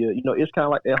media, you know, it's kind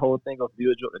of like that whole thing of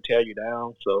build you up to tear you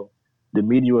down. So the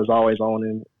media was always on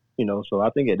him, you know. So I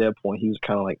think at that point he was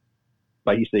kind of like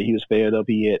you said, he was fed up.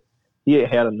 He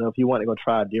had enough. He wanted to go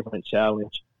try a different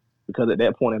challenge because at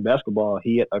that point in basketball,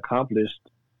 he had accomplished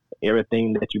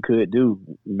everything that you could do.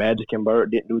 Magic and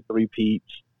Bird didn't do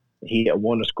 3-peats. He had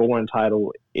won the scoring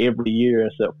title every year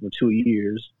except for 2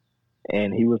 years.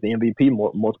 And he was the MVP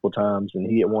multiple times, and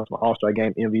he had won some All-Star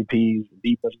Game MVPs,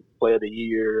 Defensive Player of the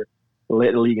Year,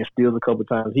 led the league in steals a couple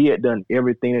times. He had done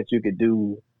everything that you could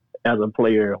do as a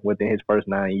player within his first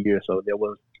 9 years, so there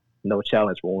was no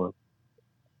challenge for him.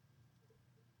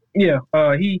 Yeah,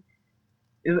 he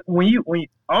is when you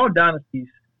all dynasties,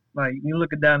 like you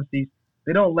look at dynasties,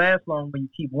 they don't last long when you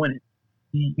keep winning.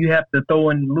 You have to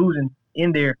throw in losing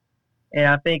in there, and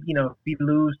I think, you know, if you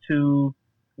lose to,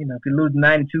 you know, if you lose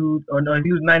 92 or no, if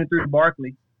you lose 93 to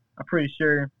Barkley, I'm pretty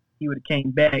sure he would have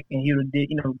came back and he would have did,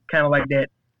 you know, kind of like that,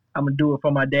 I'm gonna do it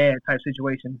for my dad type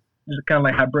situation. Just kind of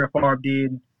like how Brett Favre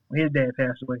did when his dad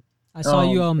passed away. I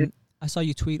saw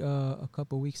you tweet a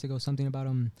couple weeks ago something about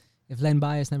if Len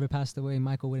Bias never passed away,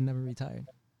 Michael would have never retired.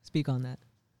 Speak on that.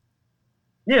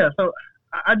 Yeah, so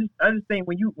I just think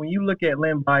when you look at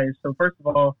Len Bias, so first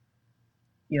of all,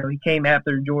 you know, he came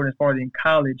after Jordan as far as in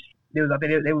college. Their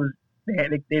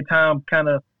time kind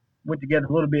of went together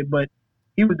a little bit, but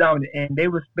he was dominant, and they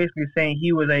was basically saying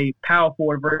he was a power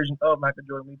forward version of Michael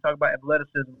Jordan. When you talk about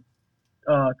athleticism,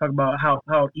 talk about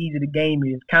how easy the game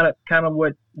is, kind of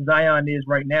what Zion is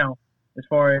right now as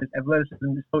far as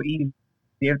athleticism. It's so easy,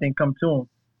 everything come to him,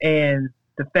 and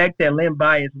the fact that Len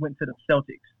Bias went to the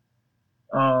Celtics,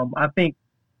 I think,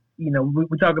 you know,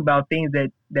 we talk about things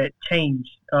that change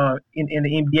in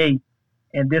the NBA.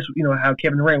 And this, you know, how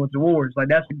Kevin Durant went to the Warriors, like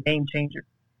that's a game changer.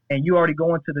 And you already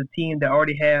go into the team that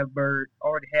already have Bird,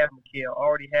 already have McHale,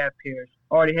 already have Parrish,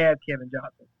 already have Kevin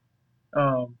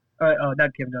Johnson.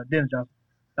 Not Kevin Johnson, Dennis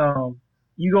Johnson.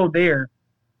 You go there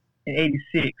in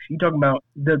 '86. You talking about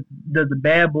does the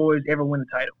Bad Boys ever win a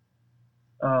title?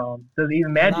 Does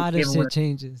even Magic A lot ever of win? shit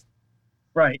changes.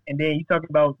 Right, and then you talk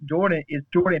about Jordan. Is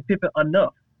Jordan and Pippen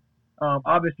enough?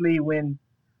 Obviously, when,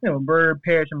 you know, Bird,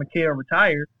 Parrish, and McHale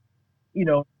retired, you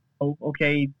know,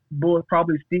 okay, Bulls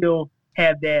probably still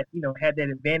have that, had that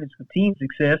advantage for team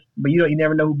success, but you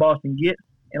never know who Boston gets.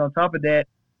 And on top of that,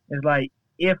 it's like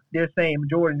if they're saying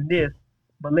Jordan this,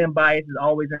 but Len Bias is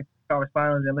always in conference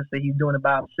finals, and let's say he's doing it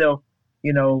by himself,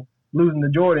 losing to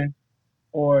Jordan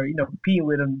or competing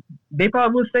with him, they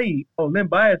probably will say, oh, Len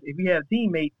Bias, if he had a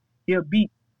teammate, he'll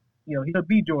beat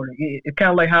Jordan. It's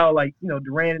kind of like how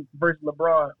Durant versus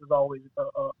LeBron was always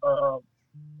a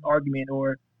argument,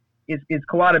 or it's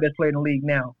Kawhi the best player in the league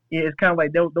now. It's kind of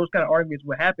like those kind of arguments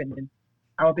would happen, and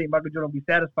I don't think Michael Jordan would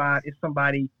be satisfied if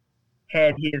somebody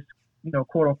had his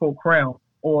quote unquote crown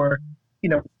or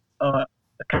a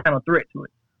kind of threat to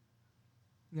it.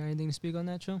 You got anything to speak on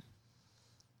that, Joe?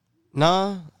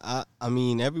 Nah, I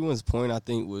mean everyone's point I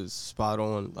think was spot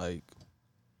on. Like,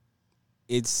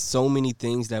 it's so many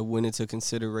things that went into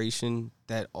consideration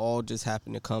that all just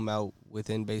happened to come out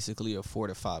within basically a 4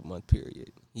 to 5 month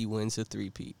period. He wins a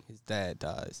three-peat. His dad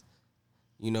dies.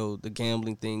 The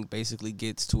gambling thing basically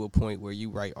gets to a point where you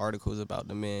write articles about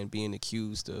the man being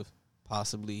accused of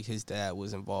possibly his dad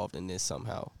was involved in this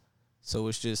somehow. So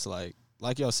it's just like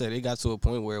y'all said, it got to a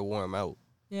point where it wore him out.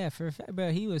 Yeah, for a fact,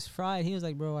 bro, he was fried. He was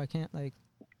like, bro, I can't, I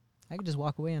could just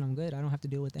walk away and I'm good. I don't have to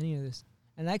deal with any of this.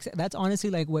 And that's honestly,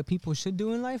 what people should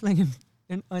do in life.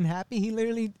 If unhappy,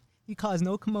 he caused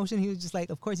no commotion. He was just like,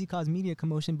 of course he caused media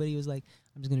commotion, but he was like,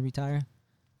 I'm just going to retire.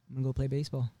 I'm going to go play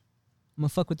baseball. I'm going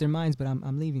to fuck with their minds, but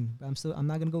I'm leaving. But I'm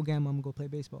not going to go gamble. I'm going to go play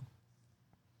baseball.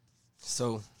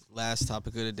 So, last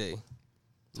topic of the day.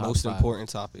 Top Most 5. important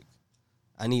topic.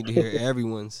 I need to hear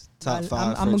everyone's top 5 French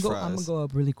fries. I'm going to go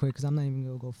up really quick because I'm not even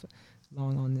going to go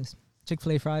long on this.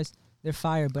 Chick-fil-A fries, they're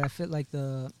fire, but I feel like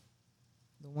the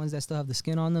ones that still have the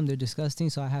skin on them, they're disgusting,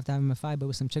 so I have to have them at 5, but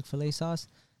with some Chick-fil-A sauce,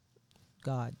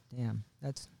 God damn.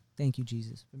 Thank you,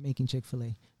 Jesus, for making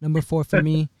Chick-fil-A. Number 4 for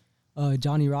me,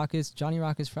 Johnny Rockets. Johnny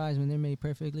Rockets fries, when they're made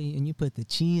perfectly, and you put the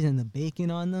cheese and the bacon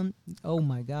on them, oh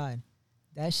my God.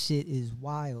 That shit is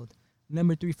wild.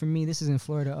 Number 3 for me, this is in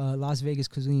Florida, Las Vegas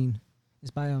Cuisine. It's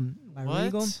by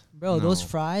Regal. Bro, those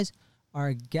fries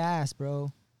are gas,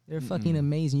 bro. They're fucking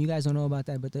amazing. You guys don't know about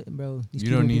that, but bro, these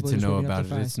you don't need to know about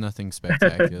it. It's nothing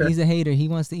spectacular. He's a hater. He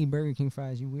wants to eat Burger King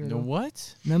fries. You weirdo.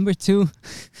 What? Number 2,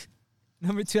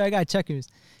 I got Checkers.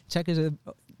 Checkers,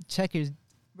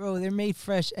 bro. They're made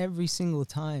fresh every single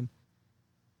time.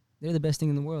 They're the best thing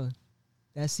in the world.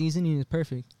 That seasoning is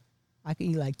perfect. I could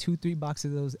eat 2-3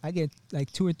 boxes of those. I get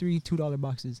 2 or 3 $2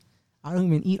 boxes. I don't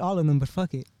even eat all of them, but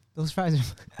fuck it. Those fries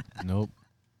are Nope.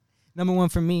 Number 1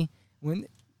 for me, when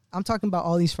I'm talking about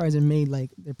all these fries are made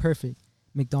they're perfect.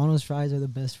 McDonald's fries are the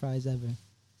best fries ever.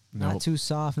 Nope. Not too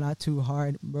soft, not too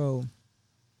hard. Bro,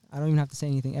 I don't even have to say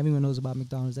anything. Everyone knows about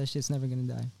McDonald's. That shit's never going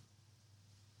to die.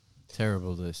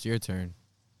 Terrible list. Your turn.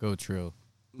 Go Trill.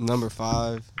 Number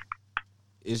 5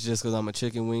 is just because I'm a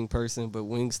chicken wing person, but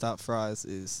Wingstop fries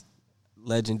is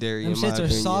legendary Them in my shits are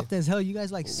opinion. soft as hell. You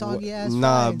guys like soggy ass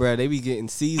Nah, fries? bro, they be getting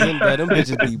seasoned, bro. Them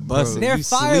bitches be busting. They're You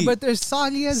fire, sleep. but they're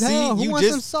soggy as See, hell. Who you wants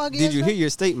just some soggy did as you hell? hear your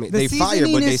statement? The They fire,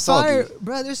 seasoning but they is soggy. fire.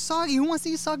 Bro, they're soggy. Who wants to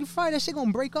eat soggy fry? That shit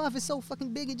gonna break off. It's so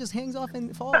fucking big, it just hangs off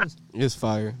and falls. It's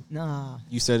fire. Nah.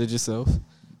 You said it yourself.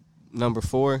 Number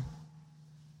 4,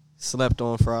 slept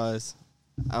on fries.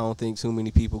 I don't think too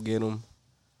many people get them.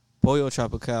 Pollo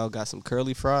Tropical got some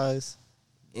curly fries,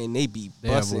 and they be They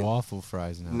have busting. waffle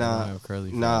fries now. They Nah, don't have curly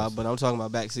fries. Nah, but I'm talking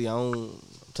about back. See, I'm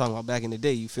talking about back in the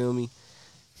day. You feel me?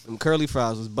 Them curly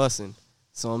fries was busting.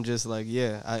 So I'm just like,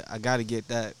 yeah, I got to get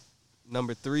that.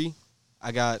 Number 3,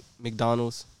 I got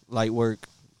McDonald's. Light work.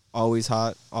 Always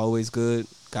hot. Always good.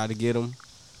 Got to get them.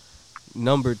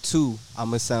 Number 2, I'm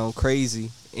going to sound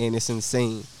crazy, and it's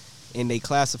insane. And they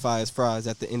classify as fries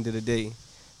at the end of the day.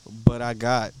 But I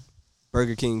got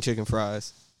Burger King chicken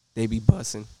fries. They be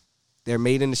busting. They're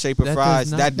made in the shape of That fries.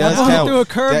 does not That does count. count. Threw a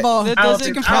curveball. That Out.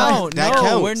 doesn't Out. count. That No,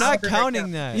 counts. we're not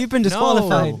counting that. You've been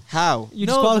disqualified. No. How? You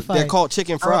No, disqualified. They're called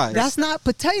chicken fries. That's not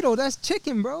potato. That's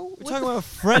chicken, bro. We're talking about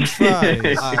French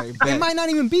fries. All right, It bet. might not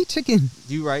even be chicken.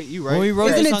 You right. When we wrote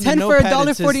Isn't this it on 10 the for notepad,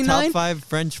 it says $1.49? top 5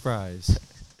 French fries.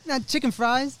 Not chicken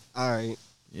fries. All right.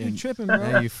 You tripping, bro.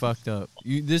 Yeah, you fucked up.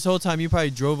 This whole time you probably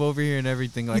drove over here and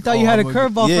everything. Like, You thought you had a I'm gonna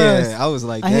curveball for Yeah, us. I was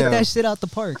like, I hit damn. that shit out the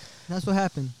park. That's what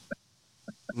happened.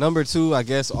 Number 2, I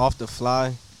guess, off the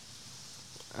fly.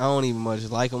 I don't even much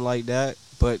like them like that,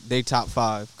 but they top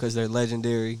 5 because they're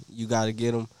legendary. You got to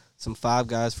get them. Some Five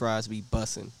Guys fries be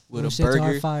busting with Those a shits are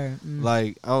burger. fire.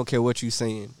 Like, I don't care what you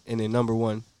saying. And then number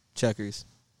 1, Checkers.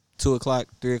 2 o'clock,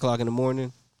 3 o'clock in the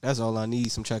morning. That's all I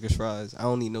need, some Checkers fries. I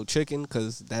don't need no chicken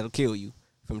because that'll kill you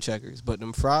from Checkers. But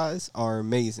them fries are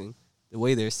amazing. The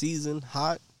way they're seasoned,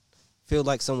 hot, feel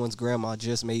like someone's grandma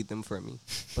just made them for me.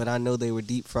 But I know they were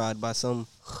deep fried by some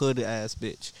hood-ass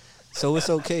bitch. So it's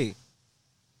okay.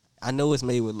 I know it's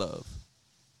made with love.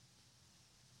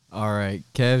 All right,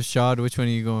 Kev, Shad, which one are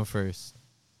you going first?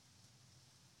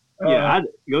 You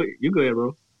go ahead,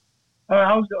 bro.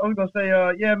 I was gonna say,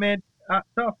 yeah, man.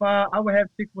 Top 5, I would have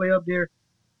Chick-fil-A up there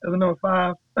as a number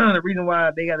 5. The reason why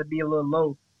they got to be a little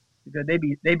low because they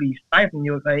be stifling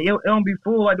you. Like it don't be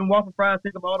full like them waffle fries.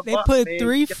 Take them all the They box, put man.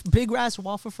 3 big ass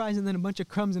waffle fries and then a bunch of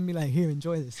crumbs and be like, "Here,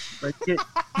 enjoy this." Like, you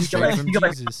Straight from get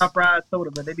like Jesus. top fried soda,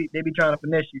 but they be trying to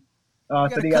finesse you. You So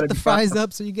gotta they cut gotta the be fries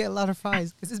up so you get a lot of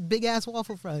fries. Cause it's big ass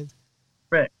waffle fries.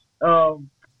 correct.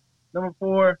 Number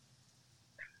 4,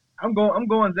 I'm going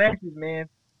Zaxby's, man.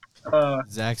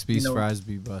 Zaxby's you know, fries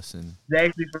be bussin'.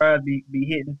 Zaxby's fries be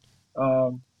hitting.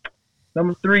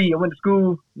 Number 3, I went to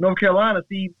school North Carolina.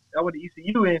 I went to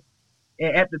ECU,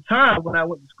 and at the time when I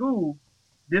went to school,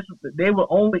 they were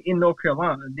only in North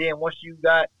Carolina. And then once you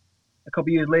got a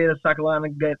couple years later, South Carolina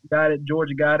got it,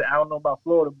 Georgia got it. I don't know about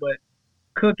Florida, but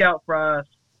cookout fries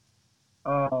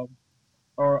are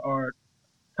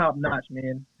top notch,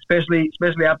 man. Especially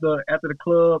after the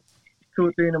club, 2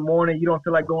 or 3 in the morning. You don't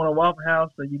feel like going to Waffle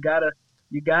House, so you gotta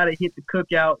hit the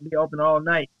cookout. They open all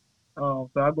night. So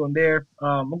I'm going there.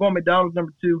 I'm going McDonald's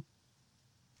number 2.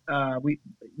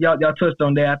 Y'all touched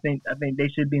on that. I think they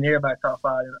should be in everybody's top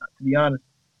 5, to be honest.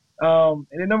 And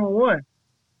then number 1,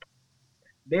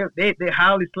 they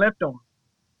highly slept on,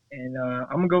 and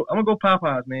I'm gonna go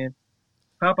Popeyes, man.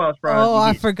 Popeyes fries. Oh,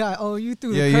 I forgot. Oh, you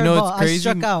threw Yeah, the you know curveball. what's I crazy?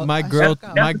 struck out. My I girl, struck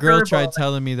out. my That's the girl curveball. tried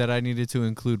telling me that I needed to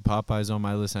include Popeyes on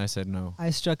my list, and I said no.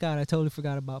 I struck out. I totally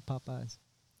forgot about Popeyes.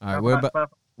 All right, Popeyes.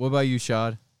 what about you,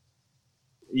 Shad?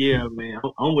 Yeah, man.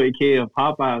 I'm with Kev.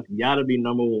 Popeyes gotta be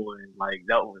number 1. Like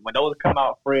when those come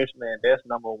out fresh, man, that's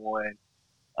number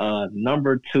 1.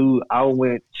 Number 2, I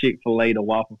went Chick-fil-A, the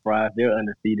waffle fries. They're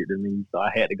undefeated to me, so I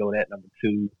had to go that number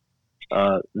 2.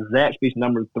 Zaxby's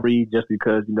number 3, just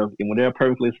because when they're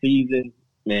perfectly seasoned,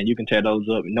 man, you can tear those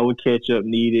up. No ketchup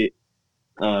needed.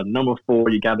 Number 4,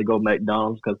 you got to go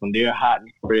McDonald's because when they're hot and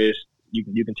fresh, you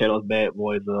can tear those bad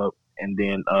boys up. And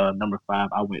then number 5,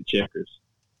 I went Checkers.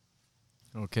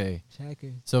 Okay,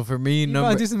 Checker. so for me, You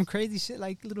about to do some crazy shit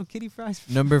like little kitty fries?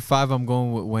 number 5, I'm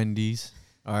going with Wendy's.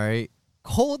 All right,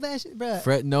 Cold that shit, bro.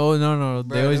 no, they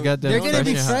Bruh, always got that. They're gonna be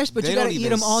and hot. fresh, but They you gotta don't eat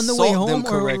even them on the way salt them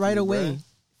home or correctly, right away. bruh.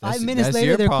 5 minutes That's later,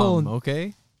 your they're problem, cold.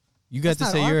 okay? You got That's to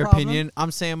not say our your problem. opinion.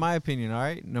 I'm saying my opinion, all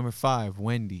right? Number 5,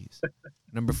 Wendy's.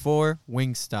 Number 4,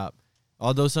 Wingstop.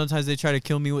 Although sometimes they try to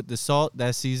kill me with the salt,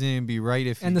 that seasoning would be right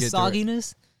if And you the get right-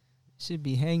 sogginess should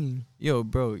be hanging. Yo,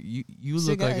 bro, you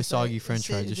look like a soggy French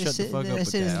fry. Just shut the fuck up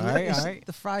with that, all right?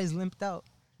 The fries limped out.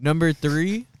 Number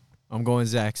 3, I'm going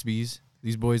Zaxby's.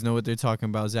 These boys know what they're talking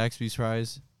about. Zaxby's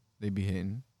fries, they be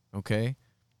hitting, okay?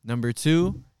 Number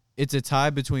 2, it's a tie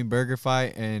between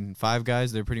BurgerFi and Five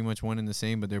Guys. They're pretty much one and the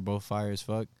same, but they're both fire as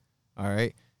fuck. All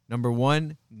right. Number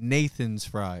 1, Nathan's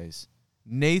fries.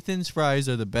 Nathan's fries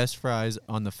are the best fries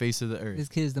on the face of the earth. This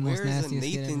kid is the most Where is a nastiest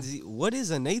kid ever. Nathan's? What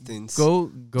is a Nathan's? Go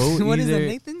What is a either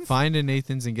Nathan's? find a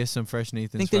Nathan's and get some fresh I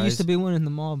Nathan's think fries. there used to be one in the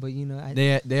mall, but They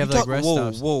have You like talk- rest whoa,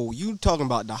 stops. whoa! You talking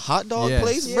about the hot dog Yes.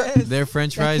 place, Yes. bro? Their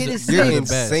French That fries kid are is they're You're the sick.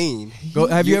 best. insane. Go,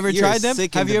 have you You're- ever you're a tried them?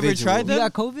 sick Have you ever individual. tried You them?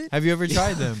 got COVID? Have you ever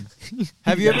tried them?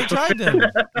 Have you ever tried them?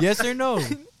 Yes or no?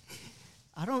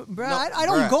 I don't, bro. No, I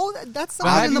don't bruh. go. That's But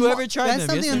something have in the you mall. ever tried That's them?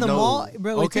 something Yes in or the no? mall,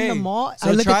 bro. It's in the mall. So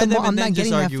I look try at the them mall. I'm and then not just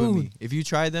getting that argue with food. me. If you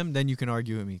try them, then you can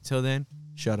argue with me. Till then,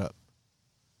 shut up.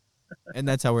 And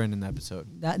that's how we're ending the episode.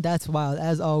 That's wild.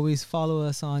 As always, follow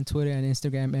us on Twitter and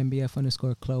Instagram,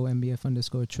 NBF_Clo,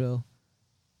 NBF_Trill.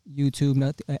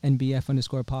 YouTube,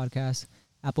 NBF_podcast.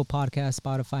 Apple Podcast,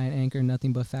 Spotify, and Anchor.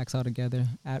 Nothing but facts all together.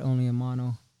 At Only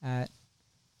Imano. At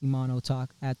Imano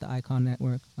Talk. At the Icon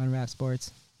Network. Unwrap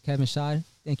Sports. Kevin Shad,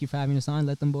 thank you for having us on.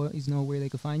 Let them boys know where they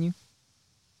can find you.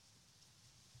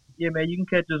 Yeah, man, you can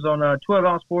catch us on 12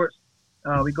 Ounce Sports.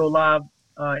 We go live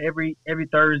every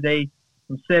Thursday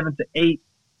from 7 to 8.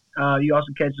 You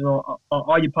also catch us on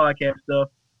all your podcast stuff.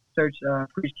 Search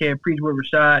Preach Kev, Preach with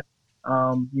Rashad.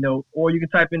 Or you can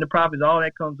type in the Prophets. All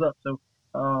that comes up. So,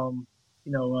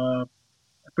 I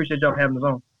appreciate y'all for having us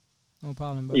on. No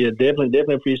problem, bro. Yeah,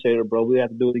 definitely appreciate it, bro. We have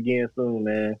to do it again soon,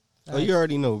 man. Oh, you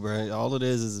already know, bro. All it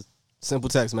is a simple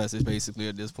text message, basically,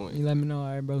 at this point. You let me know. All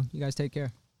right, bro. You guys take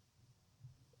care.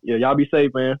 Yeah, y'all be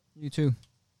safe, man. You too.